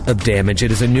 points of damage.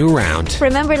 It is a new round.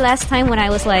 Remember last time when I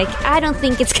was like, I don't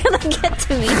think it's gonna get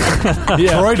to me.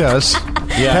 Troy does.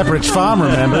 Pepperidge Farm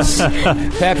remembers.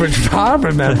 Pepperidge Farm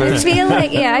remembers.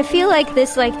 I feel like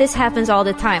this happens all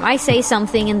the time. I say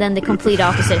something and then the complete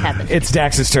opposite happens. It's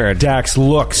Dax's turn. Dax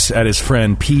looks at his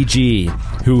friend PG,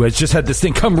 who has just had this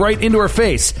thing come right into her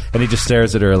face, and he just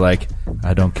stares at her like,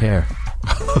 I don't care.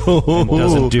 And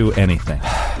doesn't do anything.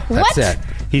 That's What? it.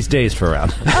 He's dazed for a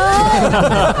round.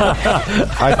 I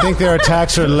think their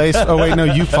attacks are laced. Oh, wait, no,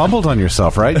 you fumbled on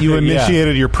yourself, right? You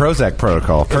initiated your Prozac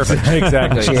protocol. Perfect.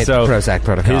 Exactly. So Prozac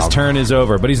protocol. his turn is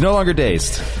over, but he's no longer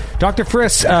dazed. Dr.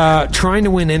 Friss, trying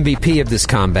to win MVP of this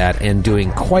combat and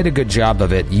doing quite a good job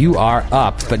of it. You are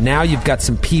up, but now you've got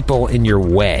some people in your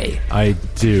way. I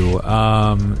do.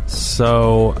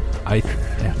 So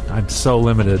I'm so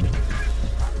limited.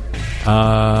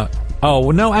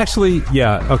 No, actually,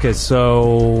 yeah. Okay,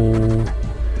 so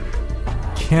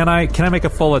can I make a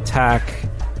full attack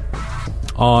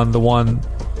on the one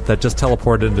that just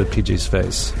teleported into PG's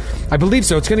face? I believe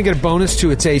so. It's going to get a bonus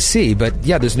to its AC, but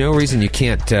yeah, there's no reason you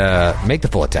can't make the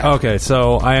full attack. Okay,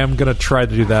 so I am going to try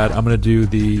to do that. I'm going to do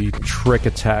the trick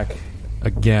attack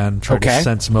again. Try to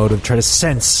sense motive. Try to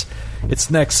sense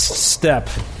its next step.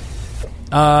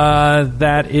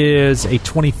 That is a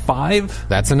 25.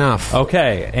 That's enough.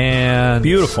 Okay, and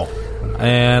Beautiful.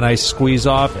 And I squeeze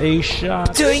off a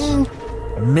shot. Ding.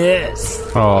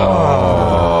 Miss. Oh.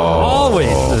 Always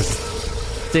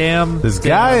this damn This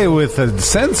guy with the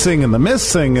sensing and the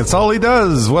missing, it's all he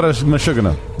does. What a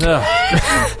mashugana.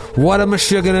 What a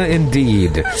mashugana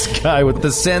indeed. This guy with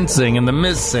the sensing and the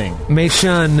missing.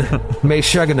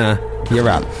 Meshugana, you're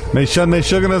up.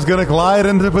 Meshugana's going to glide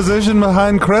into position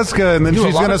behind Kreska, and then Do a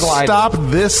she's lot going of to gliding. stop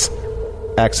this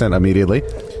accent immediately,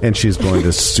 and she's going to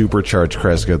supercharge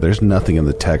Kreska. There's nothing in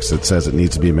the text that says it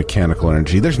needs to be mechanical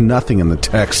energy. There's nothing in the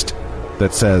text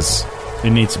that says... It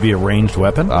needs to be a ranged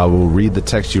weapon? I will read the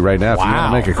text to you right now if you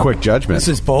want to make a quick judgment. This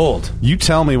is bold. You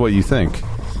tell me what you think.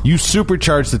 You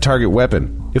supercharge the target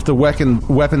weapon. If the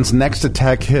weapon's next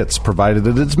attack hits, provided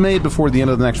that it's made before the end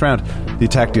of the next round, the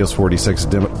attack deals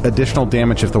 4d6 additional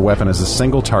damage if the weapon is a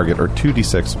single target, or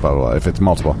 2d6 blah, blah, blah, if it's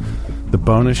multiple. The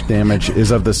bonus damage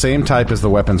is of the same type as the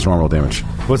weapon's normal damage.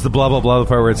 What's the blah, blah, blah, the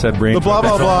part where it said range? The blah,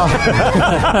 blah,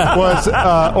 blah was,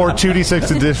 or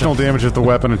 2d6 additional damage if the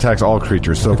weapon attacks all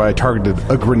creatures. So if I targeted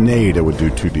a grenade, it would do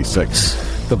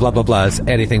 2d6. The blah, blah, blah is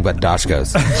anything but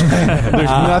Dashko's. There's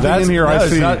nothing in here I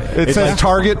see. It says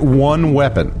target one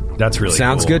weapon. That's really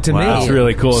Sounds cool. good to me. It's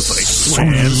really cool. It's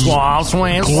like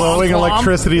swam, Glowing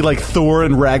electricity like Thor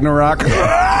and Ragnarok. This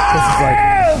is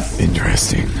like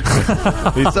interesting.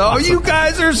 Oh, you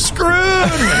guys are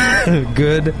screwed.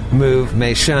 Good move,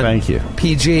 Mei Shun. Thank you.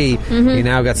 PG, you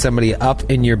now got somebody up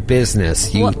in your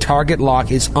business. You target lock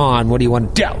is on. What do you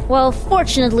want to do? Well,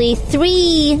 fortunately,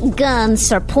 3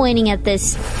 guns are pointing at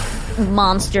this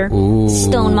monster,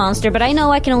 stone monster, but I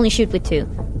know I can only shoot with 2,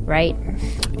 right?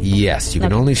 Yes, you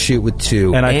can only shoot with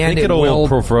 2, And I think it it'll will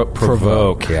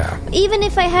provoke. Yeah, Even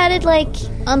if I had it like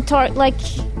on target, like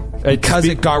because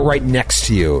it got right next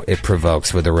to you, it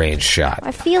provokes with a ranged shot.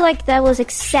 I feel like that was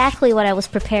exactly what I was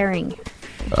preparing.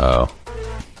 Oh.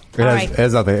 It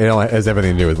has nothing. It only has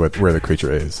everything to do with where the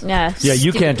creature is. Yeah, Yeah,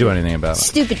 you can't do anything about it.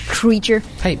 Stupid creature.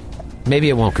 Hey, maybe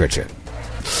it won't crit you.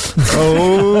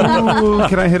 Oh,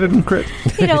 can I hit it and crit?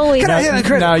 It always.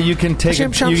 Now you can take a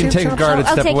guarded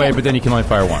I'll step take away, it. but then you can only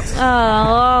fire once.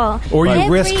 Oh. Or you Every-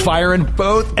 risk firing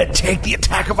both and take the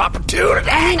attack of opportunity.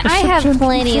 I mean, I have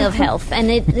plenty of health,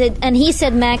 and and he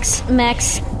said max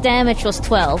damage was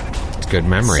 12. It's good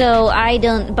memory. So I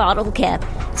don't bottle cap.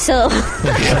 So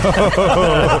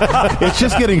It's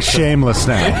just getting shameless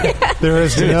now. There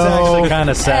is It's actually kind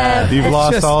of sad. You've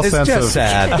lost all sense of...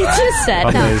 sad. it's just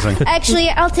sad. No. Amazing. Actually,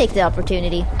 I'll take the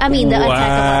opportunity. I mean, the attack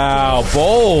Wow,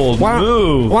 bold Why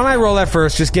move. don't I roll that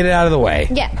first? Just get it out of the way.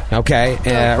 Yeah. Okay.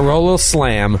 Roll a little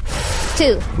slam. of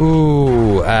 2.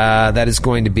 Ooh, that is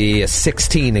going to be a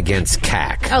 16 against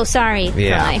CAC. Oh, sorry.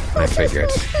 Yeah, Fry. I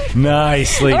figured.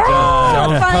 Nicely done.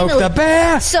 Oh, Poke finally. the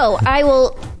bear. So I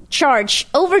will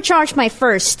overcharge my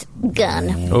first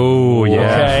gun, Oh,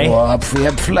 yeah. Flop,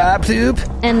 flip, flop,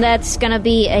 doop. and that's gonna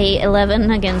be a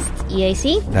 11 against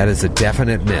EAC. That is a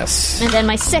definite miss. And then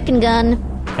my second gun,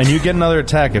 And you get another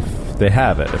attack if they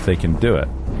have it, if they can do it.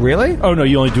 Really? Oh, no,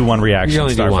 you only do one reaction. You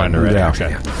only do one. Starfinder, right? Yeah.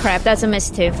 Okay. crap, that's a miss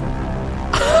too.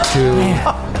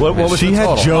 What was She the had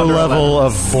total? Joe Under level 11.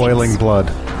 of boiling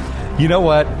blood. You know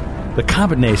what? The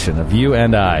combination of you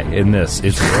and I in this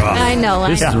is rough. I know.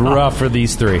 This is rough for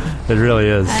these 3. It really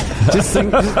is.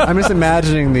 I'm just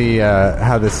imagining the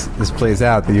how this plays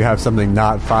out. That you have something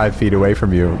not 5 feet away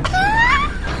from you,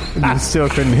 and you still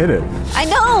couldn't hit it. I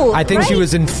know. I think she right?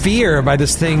 was in fear by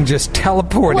this thing just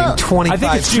teleporting Well, 25 I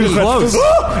think it's too feet. close.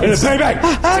 It's payback.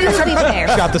 To be fair.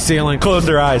 Shot the ceiling. Closed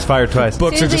their eyes, fired twice.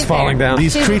 Books To are be just falling fair. down.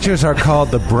 These creatures are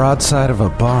called the broadside of a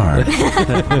barn.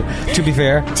 To be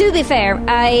fair, To be fair,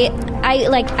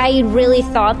 I really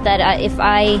thought that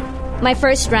my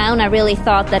first round, I really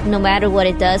thought that no matter what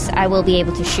it does, I will be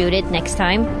able to shoot it next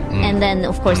time. And then,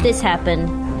 of course, this happened,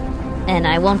 and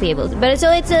I won't be able to. But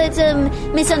so it's a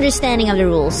misunderstanding of the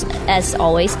rules, as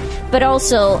always. But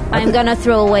also, I'm gonna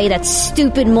throw away that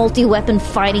stupid multi-weapon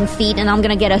fighting feat, and I'm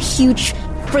gonna get a huge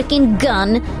freaking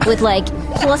gun with like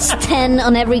plus 10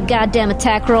 on every goddamn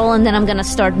attack roll, and then I'm gonna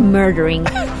start murdering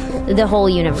the whole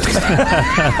universe.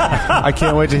 I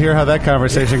can't wait to hear how that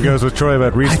conversation goes with Troy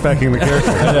about respecing the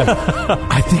character.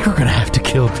 I think we're going to have to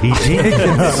kill PG.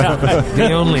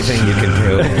 The only thing you can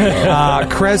do.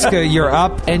 Kreska, you're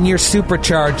up and you're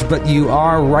supercharged, but you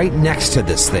are right next to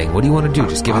this thing. What do you want to do?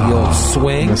 Just give it the old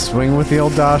swing? The swing with the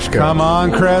old Dashka. Come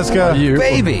on, Kreska.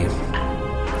 Baby.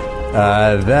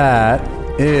 That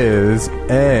is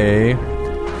a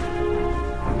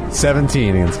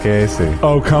 17 against Casey.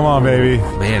 Oh, come on, baby.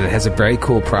 Man, it has a very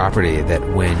cool property that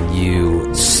when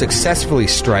you successfully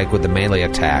strike with the melee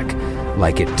attack,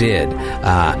 like it did,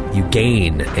 you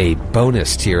gain a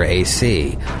bonus to your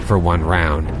AC for 1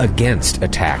 round against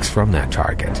attacks from that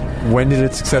target. When did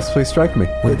it successfully strike me?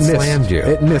 When it slammed you.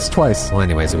 It missed twice. Well,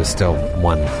 anyways, it was still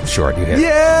 1 short. You hit.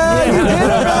 Yeah!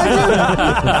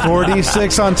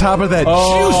 46 on top of that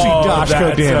juicy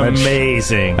Dashko damage.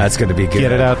 Amazing. That's going to be good.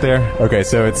 Get it out there. Okay,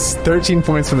 so it's 13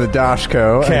 points from the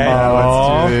Dashko.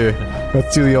 Okay.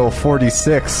 Let's do the old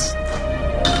 46.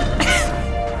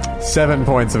 7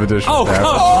 points of additional damage.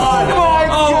 Oh my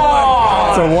God!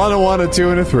 It's a 1, a 1, a 2,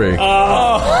 and a 3.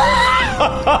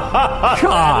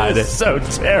 God, it's so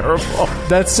terrible.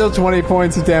 That's still 20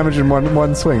 points of damage in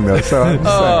one swing, though. So I'm just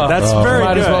saying. That's very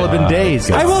Might good. as well have been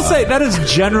dazed. I will say that is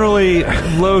generally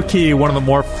low-key one of the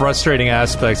more frustrating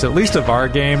aspects, at least of our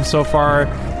game so far,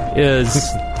 is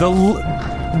the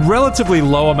relatively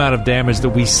low amount of damage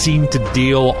that we seem to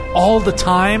deal all the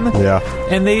time. Yeah.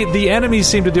 And the enemies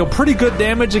seem to deal pretty good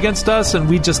damage against us, and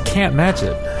we just can't match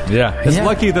it. Yeah. It's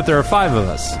lucky that there are 5 of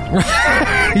us.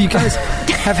 You guys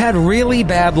have had really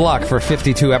bad luck for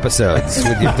 52 episodes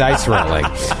with your dice rolling.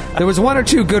 There was 1 or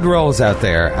 2 good rolls out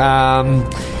there.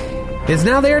 It's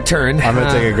now their turn. I'm going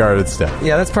to take a guarded step.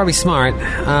 Yeah, that's probably smart.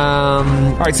 All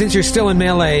right, since you're still in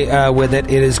melee with it,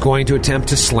 it is going to attempt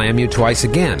to slam you twice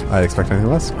again. I'd expect anything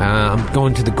less. I'm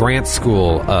going to the Grant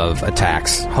School of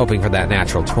attacks, hoping for that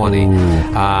natural 20.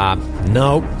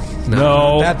 Nope.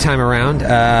 No. That time around.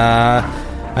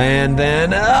 And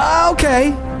then,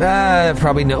 okay.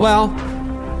 Probably no. Well,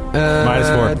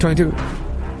 -4. 22.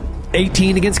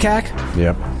 18 against CAC?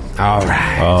 Yep. All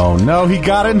right. Oh, no, he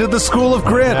got into the School of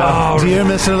Grit. Dear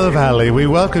Mr. LaValle, we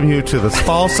welcome you to the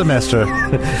fall semester.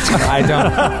 I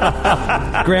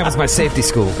don't. Grant was my safety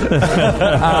school.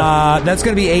 That's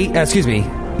going to be 8,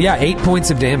 8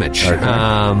 points of damage. Okay.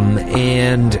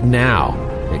 And now,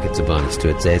 it gets a bonus to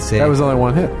its AC. That was only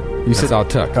 1 hit. You That's all it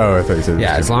took. Oh, I thought you said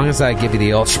Yeah, as long as I give you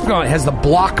the old... It has the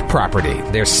block property.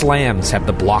 Their slams have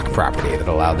the block property that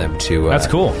allow them to... That's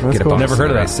cool. That's get a cool. bonus Never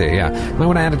heard of to that. AC, yeah. I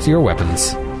want to add it to your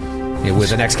weapons. Yeah,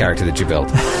 with the next character that you build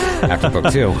after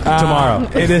book 2. Tomorrow.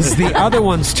 It is the other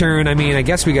one's turn. I mean, I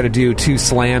guess we got to do 2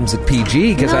 slams at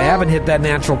PG because I haven't hit that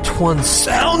natural 20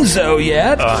 Soundzo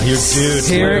yet. You're dude.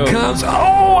 Here it comes.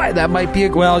 Oh, that might be a...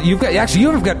 Well, you've got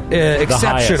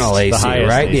exceptional highest. AC, The highest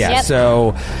right? AC. Yeah, Yep.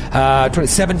 so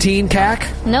 17 CAC.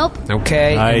 Nope.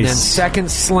 Okay, and then Nice. second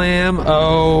slam.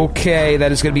 Okay,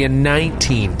 that is going to be a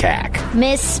 19 CAC.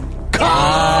 Miss.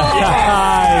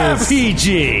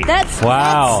 PG.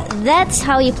 Wow. That's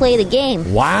how you play the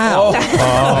game. Wow!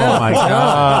 Oh, my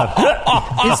God.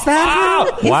 Is that how?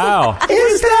 Wow.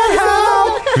 Is that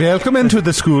how? Welcome into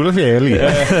the School of Yale.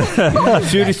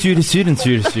 Student.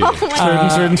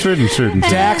 Student.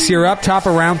 Dax, you're up top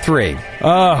of round 3.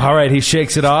 All right, he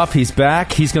shakes it off. He's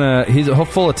back. He's a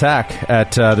full attack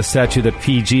at the statue that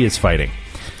PG is fighting.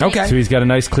 Okay. So he's got a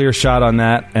nice clear shot on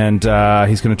that, and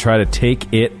he's going to try to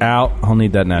take it out. He'll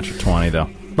need that natural 20, though.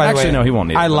 By the Actually, way, no, he won't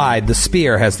need it. I lied. The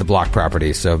spear has the block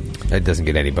property, so it doesn't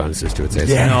get any bonuses to its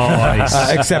AC.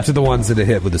 Nice. Except to the ones that it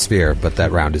hit with the spear, but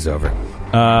that round is over.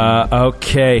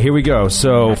 Okay, here we go.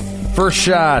 So first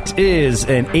shot is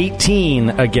an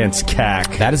 18 against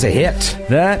CAC. That is a hit.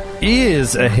 That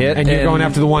is a hit. And you're going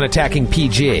after the one attacking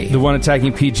PG. the one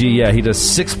attacking PG. Yeah, he does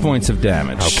 6 points of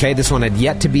damage. Okay, this one had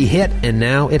yet to be hit, and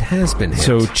now it has been hit.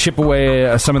 So chip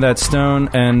away some of that stone,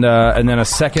 and then a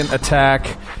second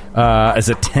attack as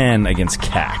a 10 against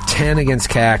CAC. 10 against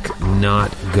CAC,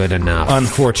 not good enough.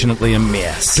 Unfortunately, a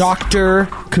miss. Dr.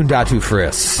 Kundatu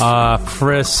Friss.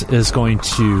 Friss is going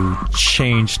to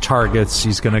change targets.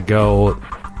 He's going to go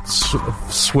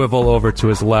swivel over to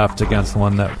his left against the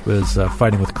one that was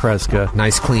fighting with Kreska.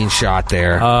 Nice clean shot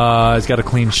there. He's got a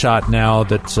clean shot now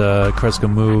that Kreska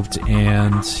moved,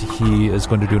 and he is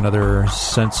going to do another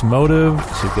sense motive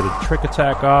to get a trick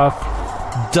attack off.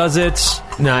 Does it.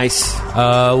 Nice.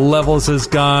 Levels his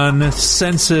gun,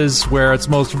 senses where it's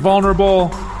most vulnerable.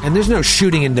 And there's no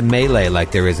shooting into melee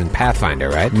like there is in Pathfinder,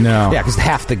 right? No. Yeah, because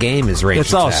half the game is range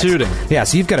It's all attacks. shooting. Yeah,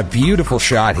 so you've got a beautiful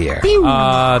shot here.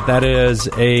 That is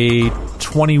a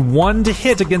 21 to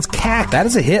hit against CAC. That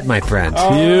is a hit, my friend.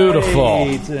 Beautiful.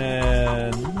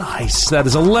 Nice. That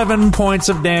is 11 points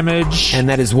of damage. And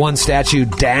that is one statue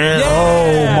down.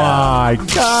 Oh my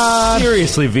god!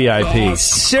 Seriously, VIP.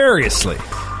 Seriously.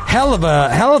 Hell of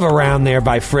a round there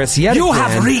by Frisk. Yet You again.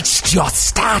 have reached your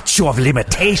statue of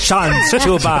limitations,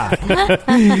 Chuba.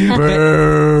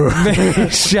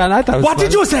 Shut I thought it was What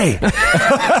did fun. you say?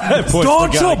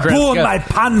 Don't you boo my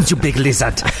puns, you big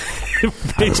lizard.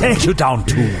 They take you down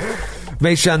too.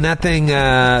 Meishan, that thing,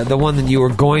 the one that you were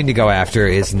going to go after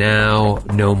is now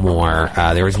no more.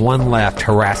 There is one left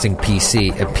harassing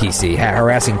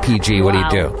harassing PG. What do you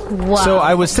do? Wow. So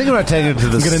I was thinking about taking it to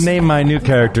the. I'm going to name my new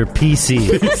character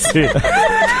PC.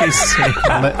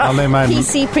 I'll name mine.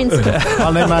 PC principal.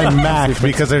 I'll name mine Mac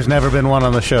because there's never been one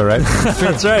on the show, right?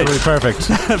 That's right. Really perfect.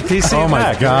 PC Oh my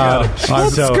Mac. god! I'm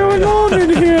What's so. going on in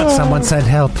here? Someone said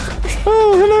help.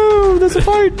 Oh, hello. There's a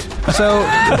fight. So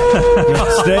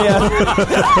Stay out.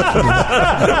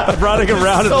 Running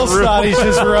around in the room. He's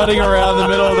just running around the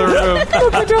middle of the room.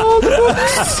 Look at all the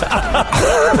books.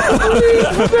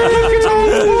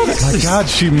 my god,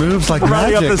 she moves like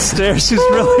Running up magic. the stairs. She's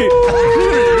really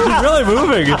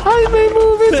moving. I may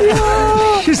move in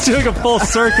here. She's doing a full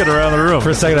circuit around the room. For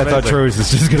a second, I thought Troy was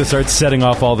just going to start setting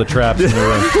off all the traps in the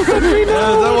room.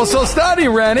 Well, so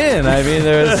Stani ran in. I mean,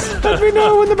 there's. Let me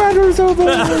know when the battle is over.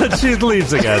 She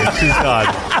leaves again. She's gone.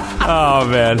 Oh,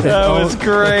 man. That was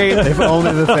great. If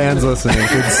only the fans listening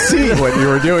could see what you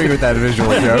were doing with that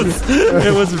visual joke.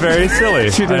 It was very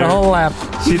silly. She did a whole lap.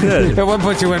 She did. At one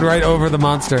point, you went right over the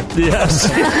monster. Yes.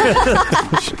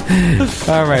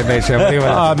 All right, Meishan, what do you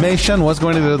want? Mei Shun was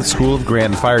going to go to the School of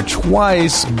Grand Fire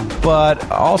twice, but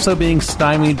also being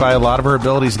stymied by a lot of her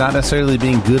abilities, not necessarily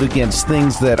being good against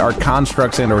things that are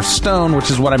constructs and or stone, which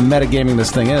is what I'm metagaming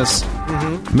this thing is.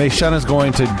 Mei Shun is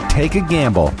going to take a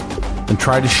gamble and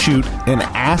try to shoot an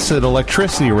acid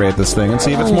electricity ray at this thing and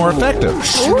see if it's more effective.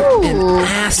 Ooh.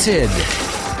 Acid.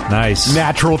 Nice.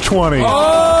 Natural 20.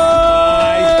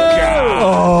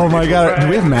 Oh my god. Do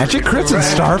we have magic crits in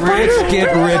Starfighter? Rich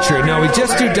get richer. No, we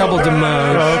just do double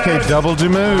demote. Oh, okay, double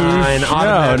demove. And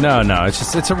automatic. No.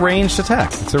 It's a ranged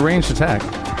attack. It's a ranged attack.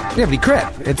 Yeah, but he crit.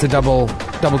 It's a double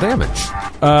damage.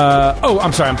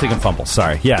 I'm sorry. I'm thinking fumble.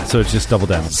 Sorry. Yeah, so it's just double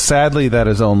damage. Sadly, that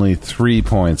is only 3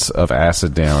 points of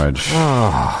acid damage.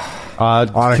 On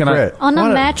a can crit. On a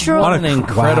natural. What an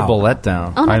incredible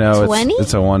letdown. On I know a 20?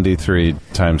 it's a 1d3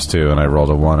 times 2, and I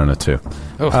rolled a 1 and a 2.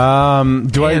 Do I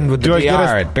And with do the I get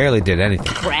VR, a, it barely did anything.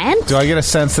 Grant? do I get a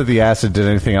sense that the acid did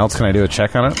anything else? Can I do a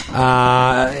check on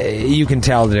it? You can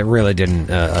tell that it really didn't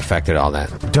affect it all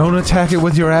that. Don't attack it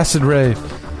with your acid ray.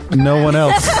 No one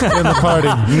else in the party.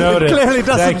 Noted. Clearly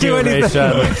doesn't Thank do you, anything.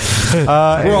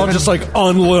 Meishan. We're all just like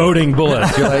unloading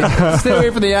bullets. You're like, stay away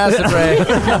from the acid ray.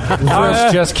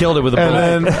 First, just killed it with a bullet.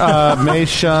 And then Mei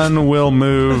Shun will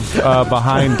move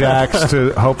behind Dax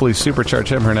to hopefully supercharge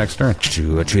him her next turn. It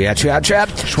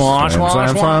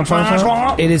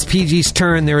is PG's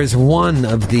turn. There is one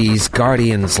of these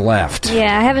guardians left.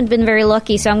 Yeah, I haven't been very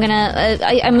lucky, so I'm gonna.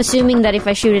 I'm assuming that if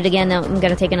I shoot it again, I'm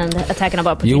gonna take an attack of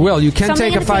opportunity. You will. You can So I'm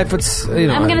take a gonna 5 foot.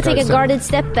 I'm gonna take a guarded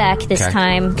step back this Okay.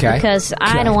 time Okay. because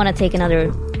I don't want to take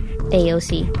another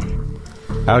AOC.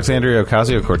 Alexandria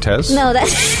Ocasio-Cortez? No,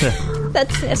 that's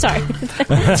sorry.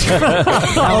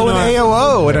 Oh, an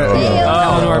AOO.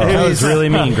 Eleanor, That was really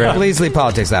mean, Greg. please leave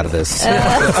politics out of this.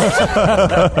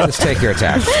 Just take your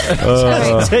attack. Take All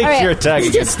right. your attack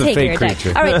Just against the take fake your attack.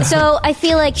 creature. All right, so I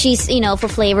feel like she's, for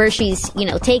flavor, she's,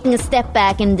 taking a step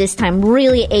back and this time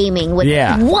really aiming with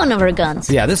one of her guns.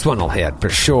 Yeah, this one will hit for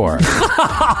sure.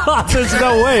 There's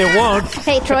no way it won't.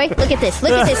 Hey, Troy, look at this.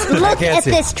 Look at this. Look at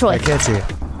this, Troy. I can't see it.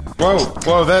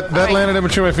 Whoa, that landed in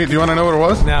between my feet. Do you want to know what it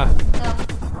was? No.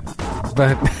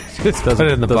 But just put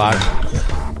it in the box.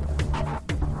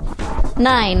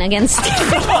 9 against.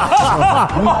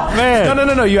 Man.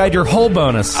 No. You had your whole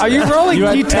bonus. Are you rolling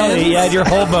D10s? Ellie, you had your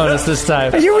whole bonus this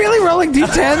time. Are you really rolling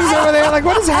D10s over there? Like,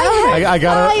 what is happening? I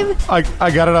got it.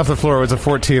 I got it off the floor. It was a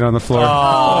 14 on the floor.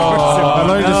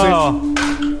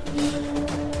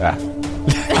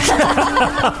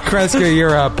 Kreska,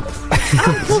 you're up.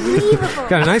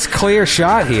 Got a nice clear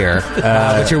shot here,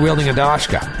 but you're wielding a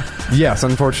Dashka. Yes,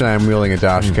 unfortunately, I'm wielding a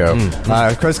Dashko.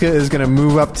 Kreska is going to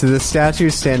move up to this statue,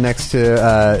 stand next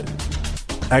to.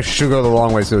 Actually, she'll go the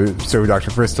long way, so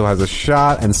Dr. Frisk still has a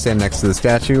shot, and stand next to the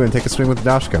statue and take a swing with the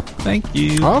Dashko. Thank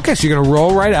you. Okay, so you're going to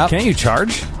roll right up. Can't you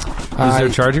charge? Is there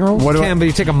charging rolls? What do But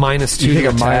you take a -2 you to take a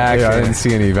attack. I didn't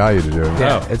see any value to do it.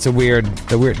 Yeah, it's a weird.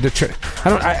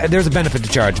 There's a benefit to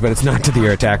charge, but it's not to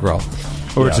your attack roll.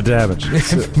 Or to damage.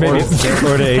 Maybe it's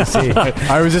or to AC.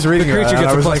 I was just reading The creature it, and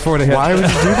gets I a was +4 to hit. Why would you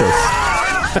do this?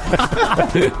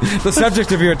 The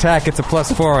subject of your attack gets a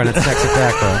 +4 on its next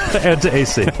attack roll. And to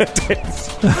AC.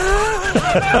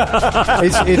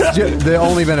 The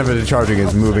only benefit of charging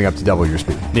is moving up to double your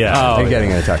speed. Yeah. And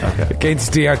getting an attack. Okay. Gains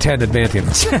DR10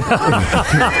 advantage.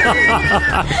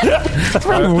 That's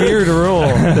a weird rule.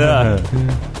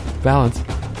 Balance.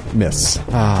 Miss.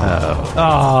 That's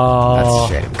a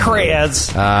shame.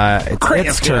 Krez.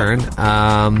 It's turn.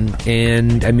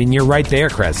 And I mean, you're right there,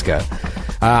 Kreska.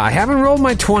 I haven't rolled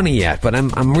my 20 yet, but I'm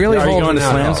really Are you holding going to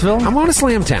out. Slamsville? I'm on to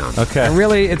Slamtown. Okay.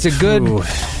 It's a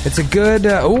good.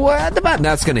 What the button?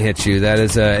 That's going to hit you. That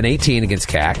is an 18 against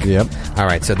CAC. Yep. All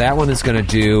right, so that one is going to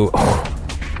do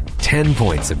 10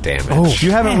 points of damage. You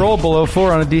haven't rolled below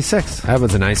 4 on a D6. That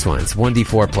was a nice one. It's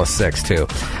 1d4 plus 6, too.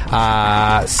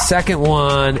 Second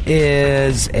one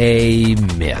is a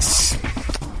miss.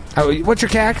 Oh, what's your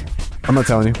CAC? I'm not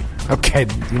telling you. Okay,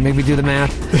 you make me do the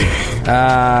math.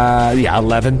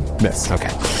 11. Miss. Okay.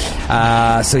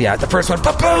 The first one,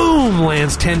 boom,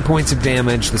 lands 10 points of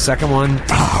damage. The second one,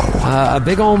 a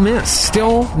big old miss.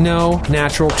 Still no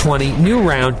natural 20. New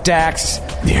round. Dax,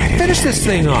 finish this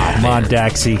thing off. Come on,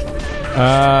 Daxy.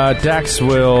 Dax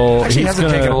will. Actually, he hasn't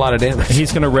taken a lot of damage.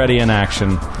 He's going to ready an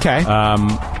action. Okay.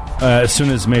 As soon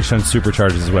as Mei Shun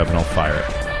supercharges his weapon, he'll fire it.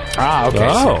 Okay.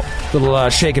 Oh. So, little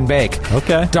shake and bake.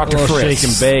 Okay. Dr. Friss. Shake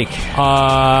and bake.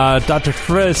 Dr.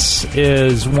 Friss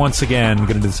is once again going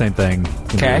to do the same thing.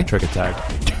 Okay. Do a trick attack.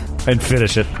 And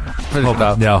finish it.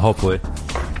 Hope- Yeah, hopefully.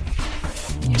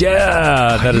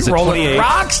 Yeah, that is a rolling 28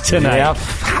 rocks tonight. Yep.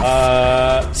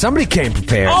 Somebody came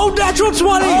prepared. Oh, natural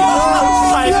 20!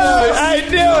 I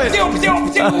knew it.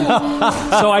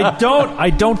 So I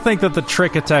don't think that the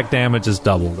trick attack damage is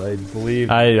doubled. I believe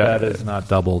that is not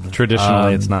doubled.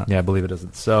 Traditionally, it's not. Yeah, I believe it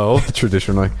isn't. So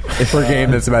Traditionally. For a game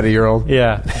that's about a year old.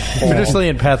 Yeah. Traditionally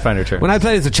in Pathfinder terms. When I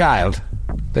played as a child,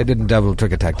 they didn't double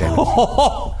trick attack damage.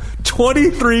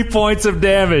 23 points of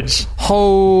damage.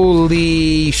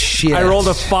 Holy shit! I rolled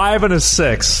a 5 and a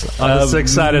 6 on the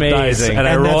 6-sided dice, Amazing. and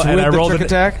I And rolled that's with I the rolled trick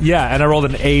attack? Yeah, and I rolled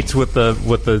an 8 with the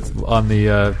on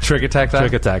the trick attack die?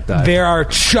 trick attack die. There are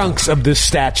chunks of this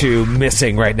statue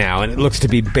missing right now, and it looks to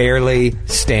be barely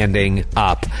standing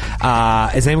up.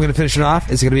 Is anyone going to finish it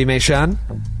off? Is it going to be Mei Shun?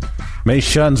 Mei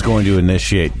Shun's going to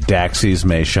initiate Daxy's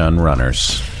Mei Shun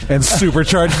runners. And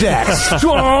supercharged Dax.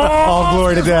 All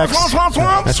glory to Dax.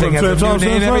 That thing has a new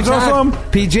name every time.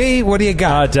 PG, what do you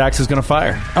got? Dax is going to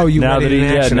fire. Oh, you now ready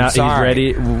that in action, I'm now he's sorry.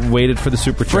 ready, waited for the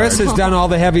supercharge. Friss has done all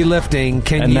the heavy lifting.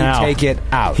 Can And you now take it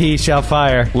out? He shall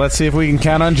fire. Let's see if we can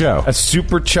count on Joe. A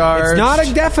supercharge. It's not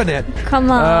a definite. Come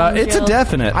on. It's Joe. a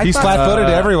definite. I He's thought- flat-footed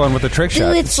to everyone with a trick Do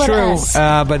shot. it for True, us.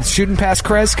 but shooting past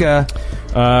Kreska,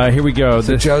 Here we go.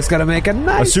 so Joe's got to make a A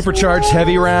nice supercharged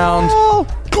heavy round.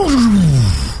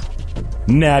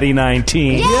 Natty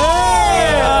 19.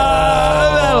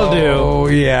 Yeah! That'll do. Oh,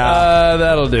 yeah.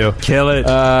 That'll do. Kill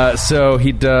it. So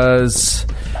he does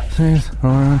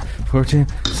 14,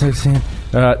 16,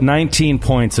 19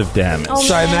 points of damage. Oh,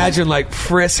 So I man. imagine like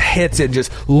Friss hits it,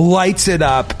 just lights it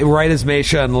up right as Mei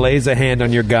Shun lays a hand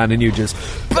on your gun, and you just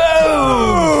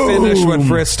boom finish what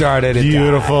Friss started. And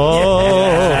Beautiful.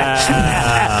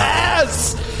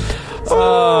 Yes.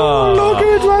 Oh, look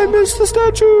at I missed the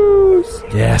statues.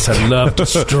 Yes, I love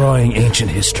destroying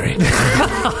ancient history.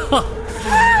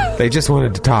 They just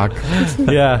wanted to talk.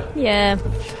 Yeah. Yeah.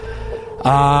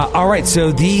 All right,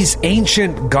 so these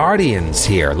ancient guardians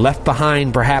here, left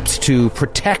behind perhaps to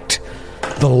protect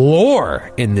the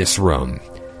lore in this room,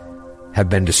 have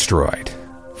been destroyed.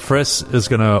 Friss is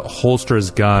going to holster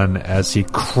his gun as he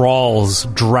crawls,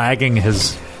 dragging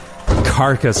his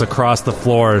carcass across the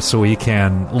floor so he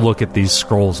can look at these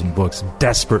scrolls and books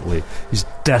desperately. He's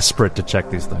desperate to check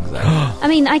these things out. I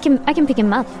mean, I can pick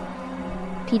him up.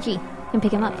 PG can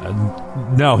pick him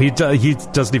up. No, he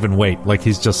doesn't even wait. Like,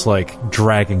 he's just like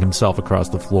dragging himself across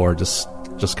the floor, just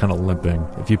kind of limping.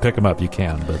 If you pick him up, you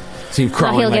can. But So you're Now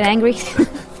crawling, he'll get angry.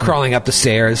 crawling up the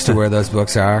stairs to where those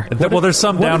books are. well, there's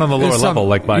some down on the lower There's some- level,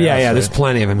 like by yeah, us, yeah. right? There's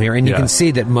plenty of them here, and you Yeah. can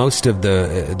see that most of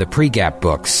the pre-gap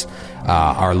books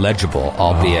are legible,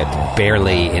 albeit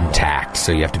barely intact.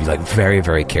 So you have to be like very,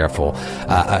 very careful.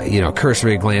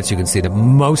 Cursory glance, you can see that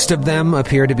most of them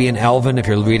appear to be in Elven. If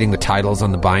you're reading the titles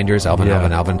on the binders, Elven, Yeah.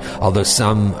 Elven. Although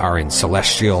some are in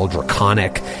Celestial,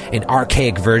 Draconic, an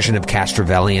archaic version of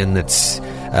Castrovellian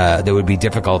that would be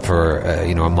difficult for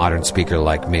a modern speaker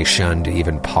like Mei Shun to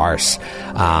even parse.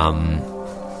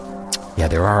 Yeah,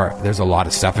 there's a lot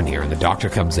of stuff in here, and the doctor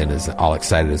comes in is all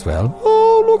excited as well.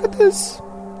 Oh, look at this.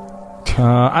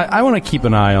 I want to keep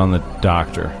an eye on the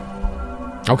doctor.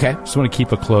 Okay. Just want to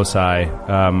keep a close eye.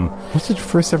 What did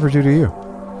Friss ever do to you?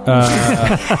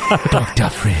 Dr.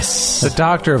 Friss. The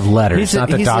doctor of letters, not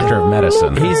the doctor of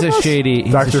medicine. He's a shady.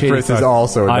 He's Dr. a shady Friss is doctor.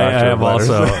 also a doctor I am of letters.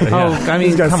 also. Oh, I mean,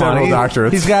 He's got come on, several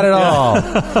doctorates. he's got it all.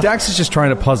 Dax is just trying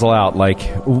to puzzle out, like,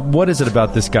 what is it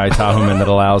about this guy Tahuman that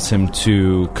allows him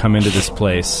to come into this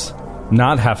place,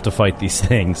 not have to fight these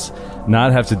things,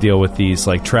 not have to deal with these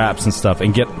like traps and stuff,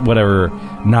 and get whatever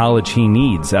knowledge he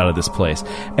needs out of this place,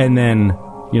 and then.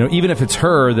 You know, even if it's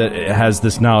her that has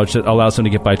this knowledge that allows him to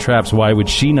get by traps, why would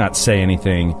she not say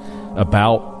anything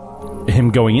about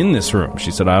him going in this room?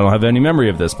 She said, I don't have any memory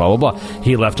of this, blah, blah, blah.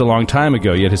 He left a long time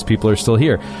ago, yet his people are still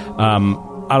here. I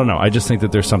don't know. I just think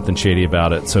that there's something shady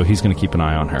about it, so he's going to keep an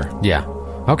eye on her. Yeah.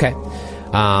 Okay.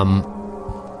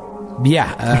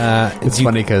 It's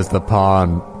funny because the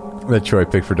pawn that Choi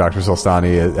picked for Dr.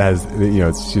 Solstani has,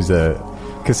 she's a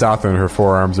Kasatha and her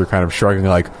forearms are kind of shrugging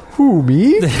like, who,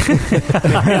 me? What?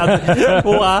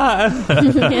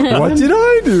 What did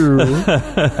I do?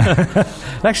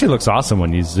 It actually looks awesome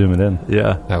when you zoom it in.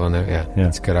 Yeah. That one there, yeah.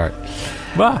 That's good art.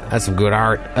 Bah. That's some good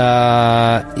art.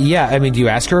 Yeah, I mean, do you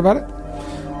ask her about it?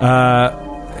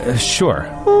 Sure.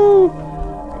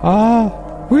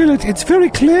 Well, it's very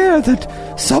clear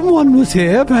that someone was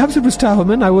here. Perhaps it was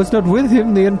Tahuman. I was not with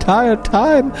him the entire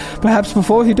time. Perhaps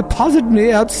before he deposited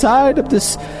me outside of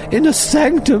this inner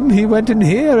sanctum, he went in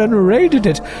here and raided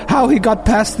it. How he got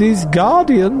past these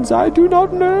guardians, I do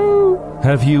not know.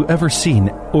 Have you ever seen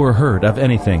or heard of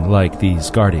anything like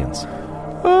these guardians?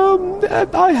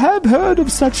 I have heard of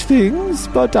such things,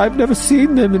 but I've never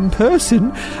seen them in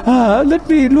person. Let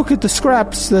me look at the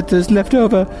scraps that is left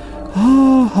over.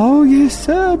 Oh, yes,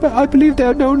 sir. But I believe they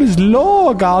are known as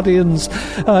law guardians.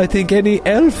 I think any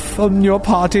elf on your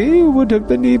party would have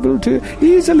been able to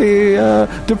easily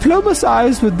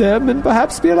diplomatize with them and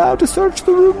perhaps be allowed to search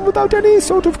the room without any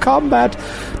sort of combat.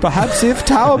 Perhaps if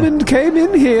Tahuman came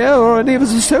in here or any of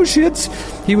his associates,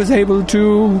 he was able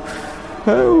to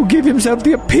give himself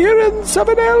the appearance of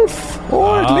an elf,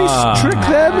 or at least trick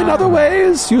them in other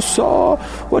ways. You saw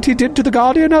what he did to the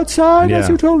guardian outside, as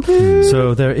you told me.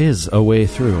 So there is a way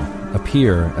through.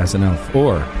 Appear as an elf,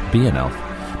 or be an elf.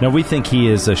 Now, we think he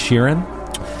is a Sheeran.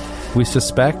 We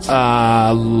suspect.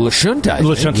 Lashunta.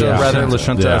 Lashunta, rather.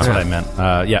 Lashunta, Yeah. that's what I meant.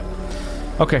 Yeah.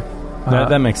 Okay.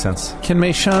 That makes sense. Can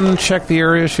Mei Shun check the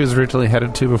area she was originally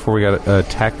headed to before we got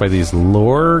attacked by these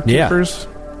lore keepers?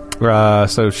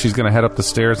 So she's going to head up the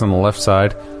stairs on the left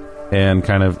side and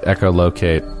kind of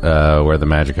echolocate where the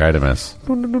magic item is.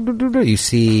 You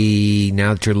see,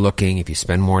 now that you're looking, if you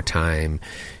spend more time,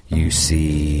 you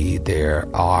see there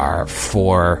are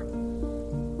 4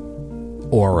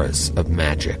 auras of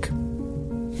magic.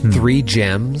 3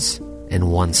 gems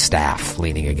and 1 staff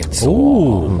leaning against the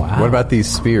wall. Wow. What about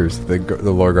these spears the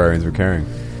Lore Guardians were carrying?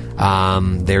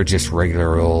 They're just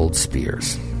regular old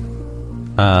spears.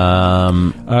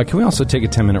 Can we also take a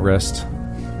 10-minute rest?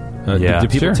 Yeah, do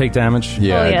people take damage?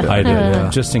 Yeah, Oh, yeah. I did, yeah.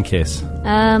 Just in case.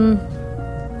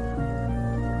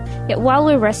 Yeah, while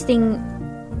we're resting,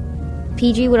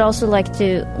 PG would also like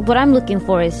to. What I'm looking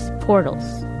for is portals,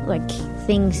 like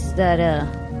things that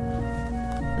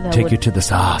Take would, you to the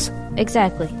stars.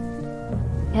 exactly.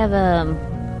 Have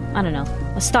I don't know,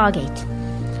 a Stargate.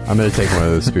 I'm going to take one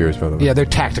of those spears, by the way. Yeah, they're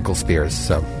tactical spears,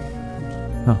 so...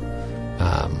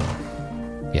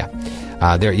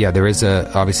 there is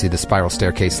obviously the spiral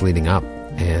staircase leading up,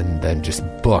 and then just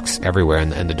books everywhere,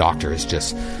 and the doctor is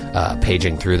just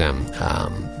paging through them.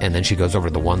 And then she goes over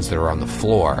to the ones that are on the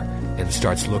floor and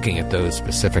starts looking at those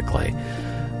specifically.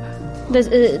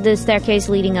 The staircase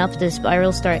leading up, the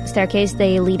spiral staircase,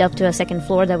 they lead up to a second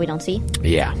floor that we don't see.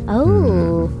 Yeah.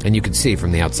 Oh. And you could see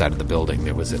from the outside of the building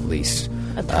there was at least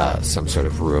some sort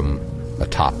of room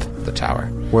atop the tower.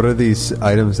 What are these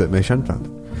items that Mei Shun found?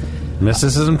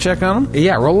 Mysticism check on them?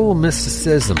 Yeah, roll a little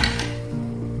mysticism.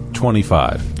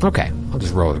 25. Okay, I'll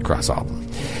just roll it across all of them.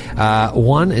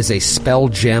 One is a spell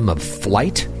gem of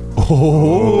flight.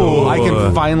 Oh, I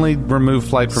can finally remove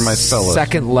flight from my spell list.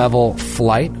 Second level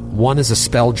flight. One is a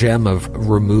spell gem of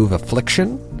remove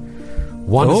affliction.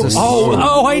 One is a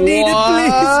I need it.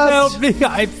 Please help me.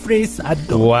 I freeze. I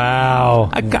don't. Wow.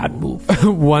 I can't move.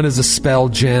 one is a spell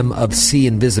gem of see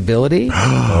invisibility.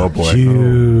 Oh, boy.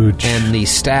 Huge. And the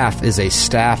staff is a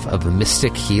staff of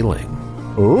mystic healing.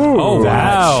 Ooh. Oh,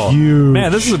 wow. Huge.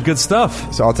 Man, this is some good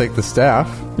stuff. So I'll take the staff.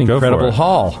 Incredible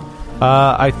haul.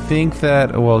 I think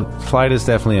that, flight is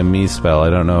definitely a me spell. I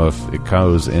don't know if it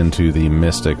goes into the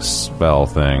mystic spell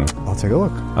thing. I'll take a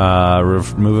look.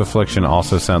 Remove affliction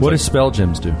also sounds What like... does spell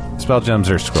gems do? Spell gems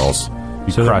are scrolls.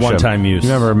 You So they're crush 'em. one-time use.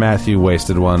 You remember Matthew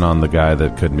wasted one on the guy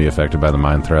that couldn't be affected by the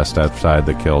mind thrust outside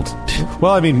that killed...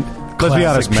 Well, I mean, let's be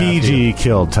honest, PG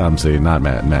killed Tumsy, not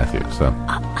Matthew, so...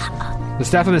 The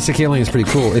Staff of Mystic Healing is pretty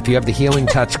cool. If you have the Healing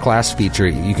Touch class feature,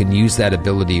 you can use that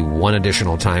ability one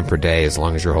additional time per day as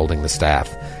long as you're holding the staff.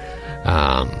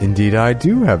 Indeed, I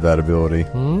do have that ability.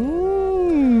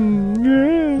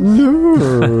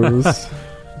 Yes.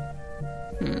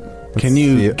 Can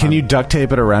you duct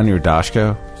tape it around your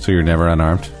Dashko so you're never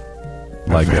unarmed?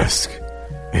 Like Risk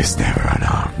is never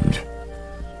unarmed.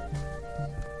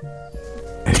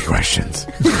 Any questions?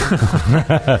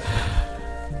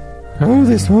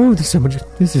 There's so much.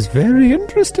 This is very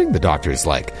interesting. The doctor's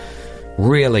like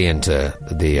really into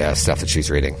the stuff that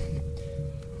she's reading.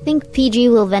 I think PG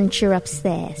will venture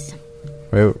upstairs.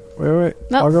 Wait. No.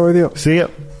 I'll go with you. See ya.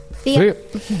 See ya.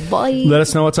 Bye. Let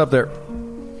us know what's up there.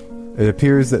 It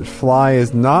appears that fly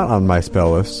is not on my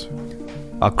spell list.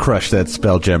 I'll crush that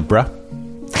spell gem, bruh.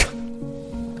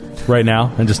 Right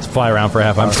now, and just fly around for a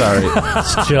half. I'm sorry,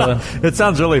 just chilling. It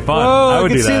sounds really fun. Whoa, I would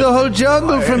can do see that. the whole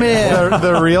jungle from here.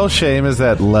 The real shame is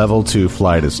that level 2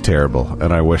 flight is terrible,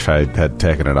 and I wish I had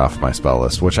taken it off my spell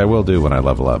list, which I will do when I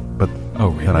level up. But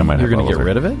Really? then I might You're going to get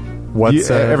rid of it?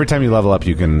 What's every time you level up,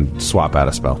 you can swap out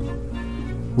a spell.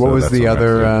 what so was that's the what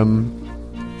other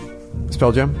I'm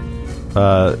spell gem?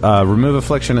 Remove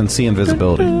affliction and see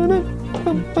invisibility.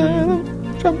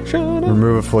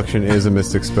 Remove affliction is a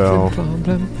mystic spell,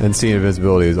 and see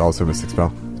invisibility is also a mystic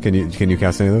spell. Can you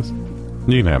cast any of those?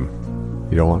 You can have them.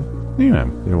 You don't want? You can have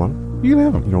them. You don't want? You can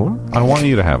have them. You don't want? I want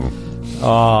you to have them.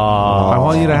 I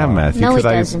want you to have them, Matthew. No, he 'cause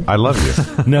doesn't. I love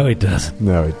you. No, he doesn't.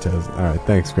 No, it does. All right,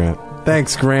 thanks,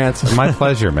 Grant. My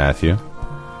pleasure, Matthew.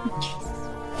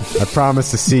 I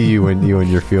promise to see you when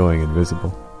you're feeling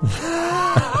invisible.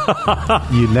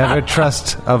 You never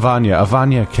trust Avanya.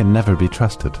 Avanya can never be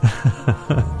trusted.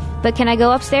 But can I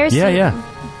go upstairs? Yeah.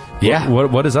 Yeah.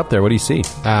 What is up there? What do you see?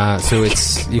 So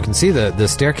you can see the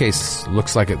staircase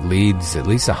looks like it leads at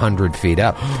least 100 feet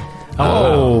up.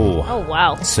 Oh. Oh,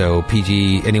 wow. So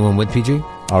PG, anyone with PG?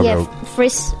 I'll Yeah, go.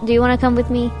 Friss, do you want to come with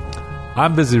me?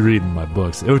 I'm busy reading my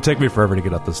books. It would take me forever to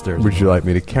get up the stairs. Would you like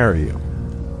me to carry you?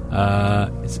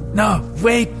 No,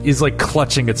 wait! He's like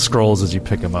clutching at scrolls as you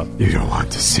pick him up. You don't want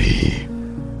to see.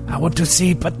 I want to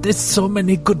see, but there's so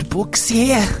many good books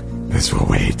here. This will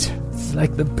wait. It's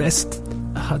like the best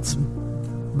Hudson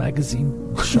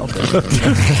magazine shop.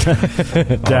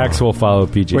 Dax will follow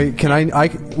PG. Wait, can I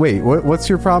wait? What's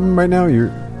your problem right now?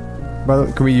 By the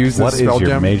way, can we use this What is spell your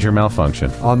gem major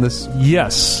malfunction? on this?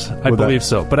 Yes, I Would that- believe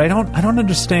so. But I don't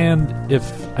understand if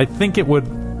I think it would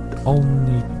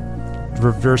only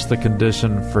reverse the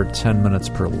condition for 10 minutes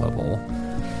per level.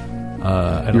 I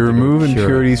don't You think it remove would cure it.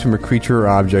 impurities from a creature or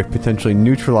object, potentially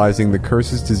neutralizing the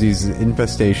curses, diseases,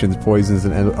 infestations, poisons,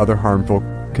 and other harmful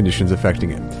conditions affecting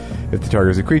it. If the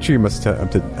target is a creature, you must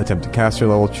attempt to cast your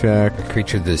level check. A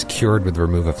creature that is cured with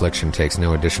remove affliction takes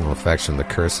no additional effects from the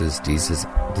curses, diseases,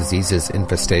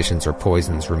 infestations, or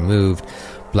poisons removed.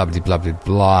 Blah blah blah blah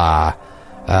blah.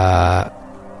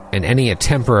 And any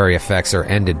temporary effects are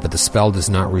ended, but the spell does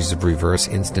not reverse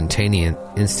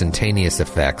instantaneous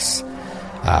effects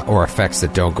or effects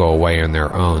that don't go away on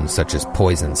their own, such as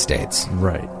poison states.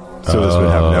 Right. So this would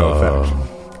have no effect.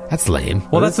 That's lame.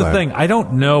 Well, that's the fine. thing. I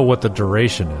don't know what the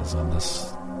duration is on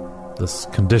this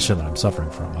condition that I'm suffering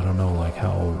from. I don't know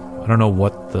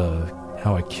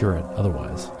how I cure it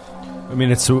otherwise. I mean,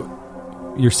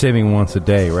 you're saving once a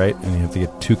day, right? And you have to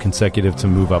get 2 consecutive to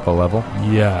move up a level.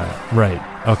 Yeah. Right.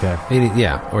 Okay.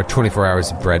 Yeah, or 24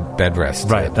 hours of bed rest.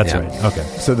 Right. That's Yeah. right. Okay.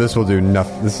 So this will do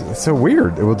nothing. This is so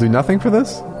weird. It will do nothing for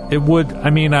this. It would.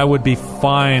 I mean, I would be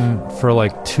fine for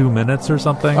like 2 minutes or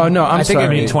something. Oh, no, I think I it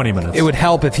mean would- 20 minutes. It would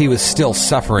help if he was still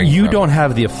suffering. You from- don't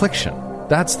have the affliction.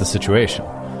 That's the situation.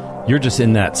 You're just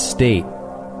in that state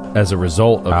as a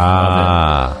result of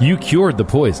it. You cured the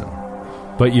poison,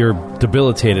 but you're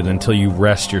debilitated until you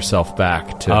rest yourself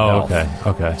back to health.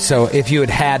 Okay. So if you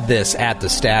had this at the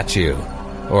statue,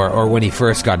 or when he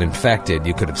first got infected,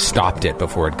 you could have stopped it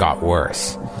before it got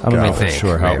worse. I'm I not think,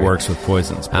 sure how it maybe. works with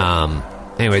poisons. But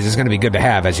Anyways, it's going to be good to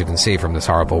have, as you can see from this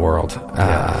horrible world.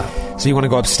 So you want to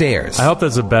go upstairs? I hope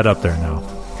there's a bed up there now.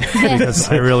 Because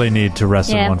I really need to rest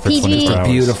in Yeah, one for PG 24 hours.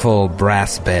 Beautiful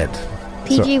brass bed.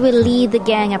 PG will lead the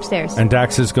gang upstairs. and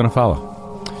Dax is going to follow.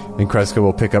 And Kreska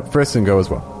will pick up Friss and go as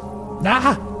well.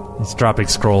 He's dropping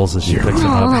scrolls as she picks him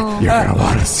up. You're going to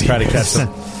want to see Try to catch this. them.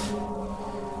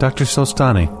 Dr.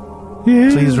 Solstani,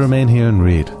 please remain here and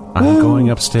read. I'm going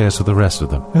upstairs with the rest of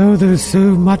them. Oh, there's so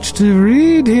much to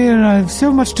read here. I have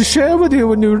so much to share with you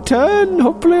when you return,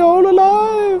 hopefully all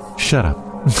alive. Shut up.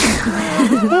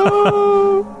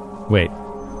 Wait.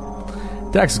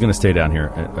 Dax is going to stay down here.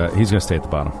 He's going to stay at the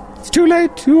bottom. It's too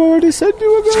late. You already said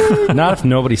you were going. Not if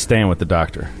nobody's staying with the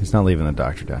doctor. He's not leaving the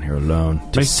doctor down here alone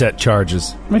to set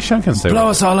charges. Mei Shun can stay. Blow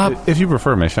us all up. If you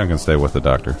prefer, Mei Shun can stay with the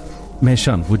doctor. Mei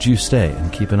Shun, would you stay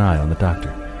and keep an eye on the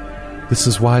doctor? This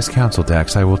is wise counsel,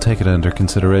 Dax. I will take it under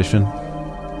consideration.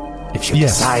 If you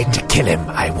decide to kill him,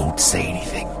 I won't say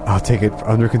anything. I'll take it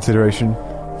under consideration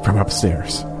from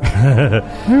upstairs.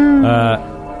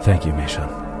 Thank you, Mei Shun.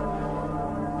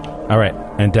 All right,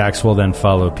 and Dax will then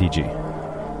follow PG.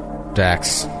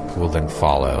 Dax will then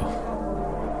follow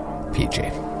PG.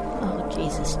 Oh,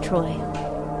 Jesus, Troy.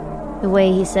 The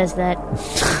way he says that.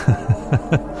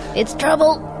 It's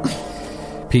trouble.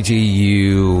 PG,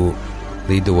 you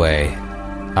lead the way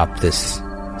up this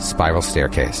spiral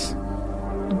staircase.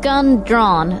 Gun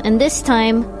drawn, and this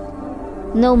time,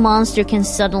 no monster can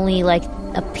suddenly,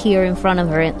 appear in front of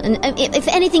her. And if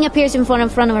anything appears in front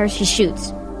of her, she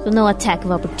shoots. So no attack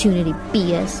of opportunity,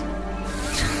 BS.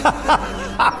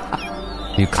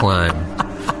 You climb.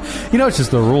 You know, it's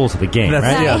just the rules of the game, right?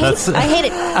 I hate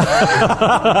it.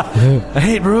 I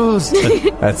hate rules.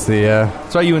 That's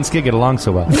That's why you and Skid get along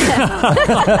so well.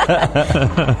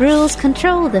 Rules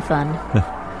control the fun.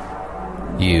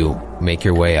 You make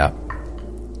your way up.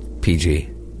 PG,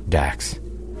 Dax,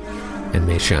 and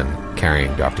Mei Shun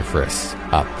carrying Dr. Friss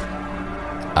up.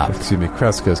 Excuse me,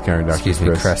 Kreska's carrying Dr.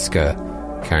 Friss. Kreska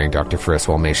carrying Dr. Friss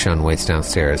while Mei Shun waits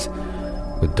downstairs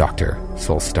with Dr.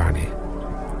 Solstani,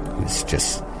 who's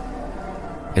just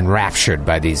enraptured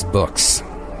by these books,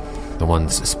 the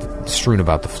ones strewn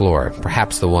about the floor,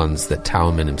 perhaps the ones that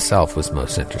Tauman himself was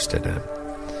most interested in.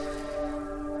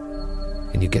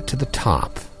 And you get to the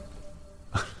top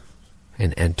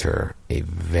and enter a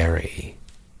very,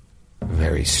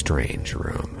 very strange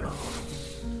room.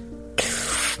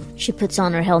 She puts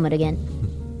on her helmet again.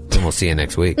 And we'll see you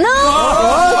next week. No!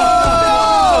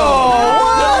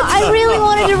 I really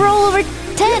wanted to roll over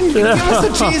 10. Give us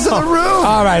the cheese of the room.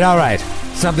 All right.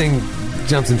 Something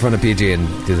jumps in front of PG and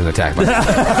does an attack. Oh,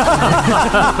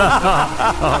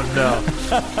 no.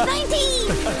 19!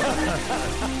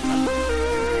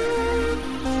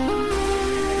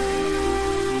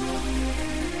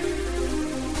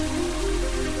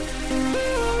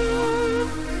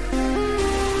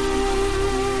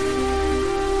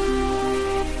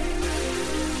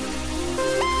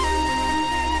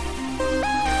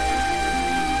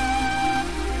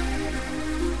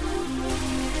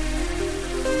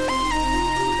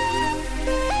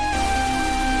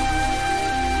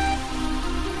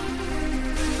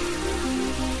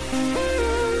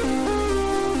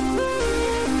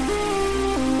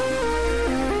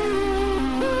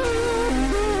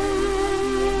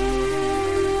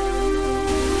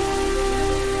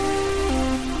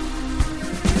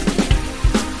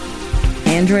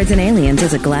 Androids and Aliens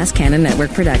is a Glass Cannon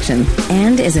Network production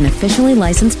and is an officially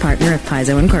licensed partner of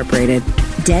Paizo Incorporated.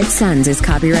 Dead Sons is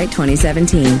copyright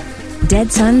 2017.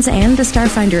 Dead Sons and the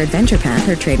Starfinder Adventure Path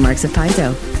are trademarks of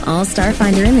Paizo. All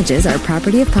Starfinder images are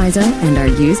property of Paizo and are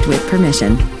used with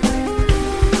permission.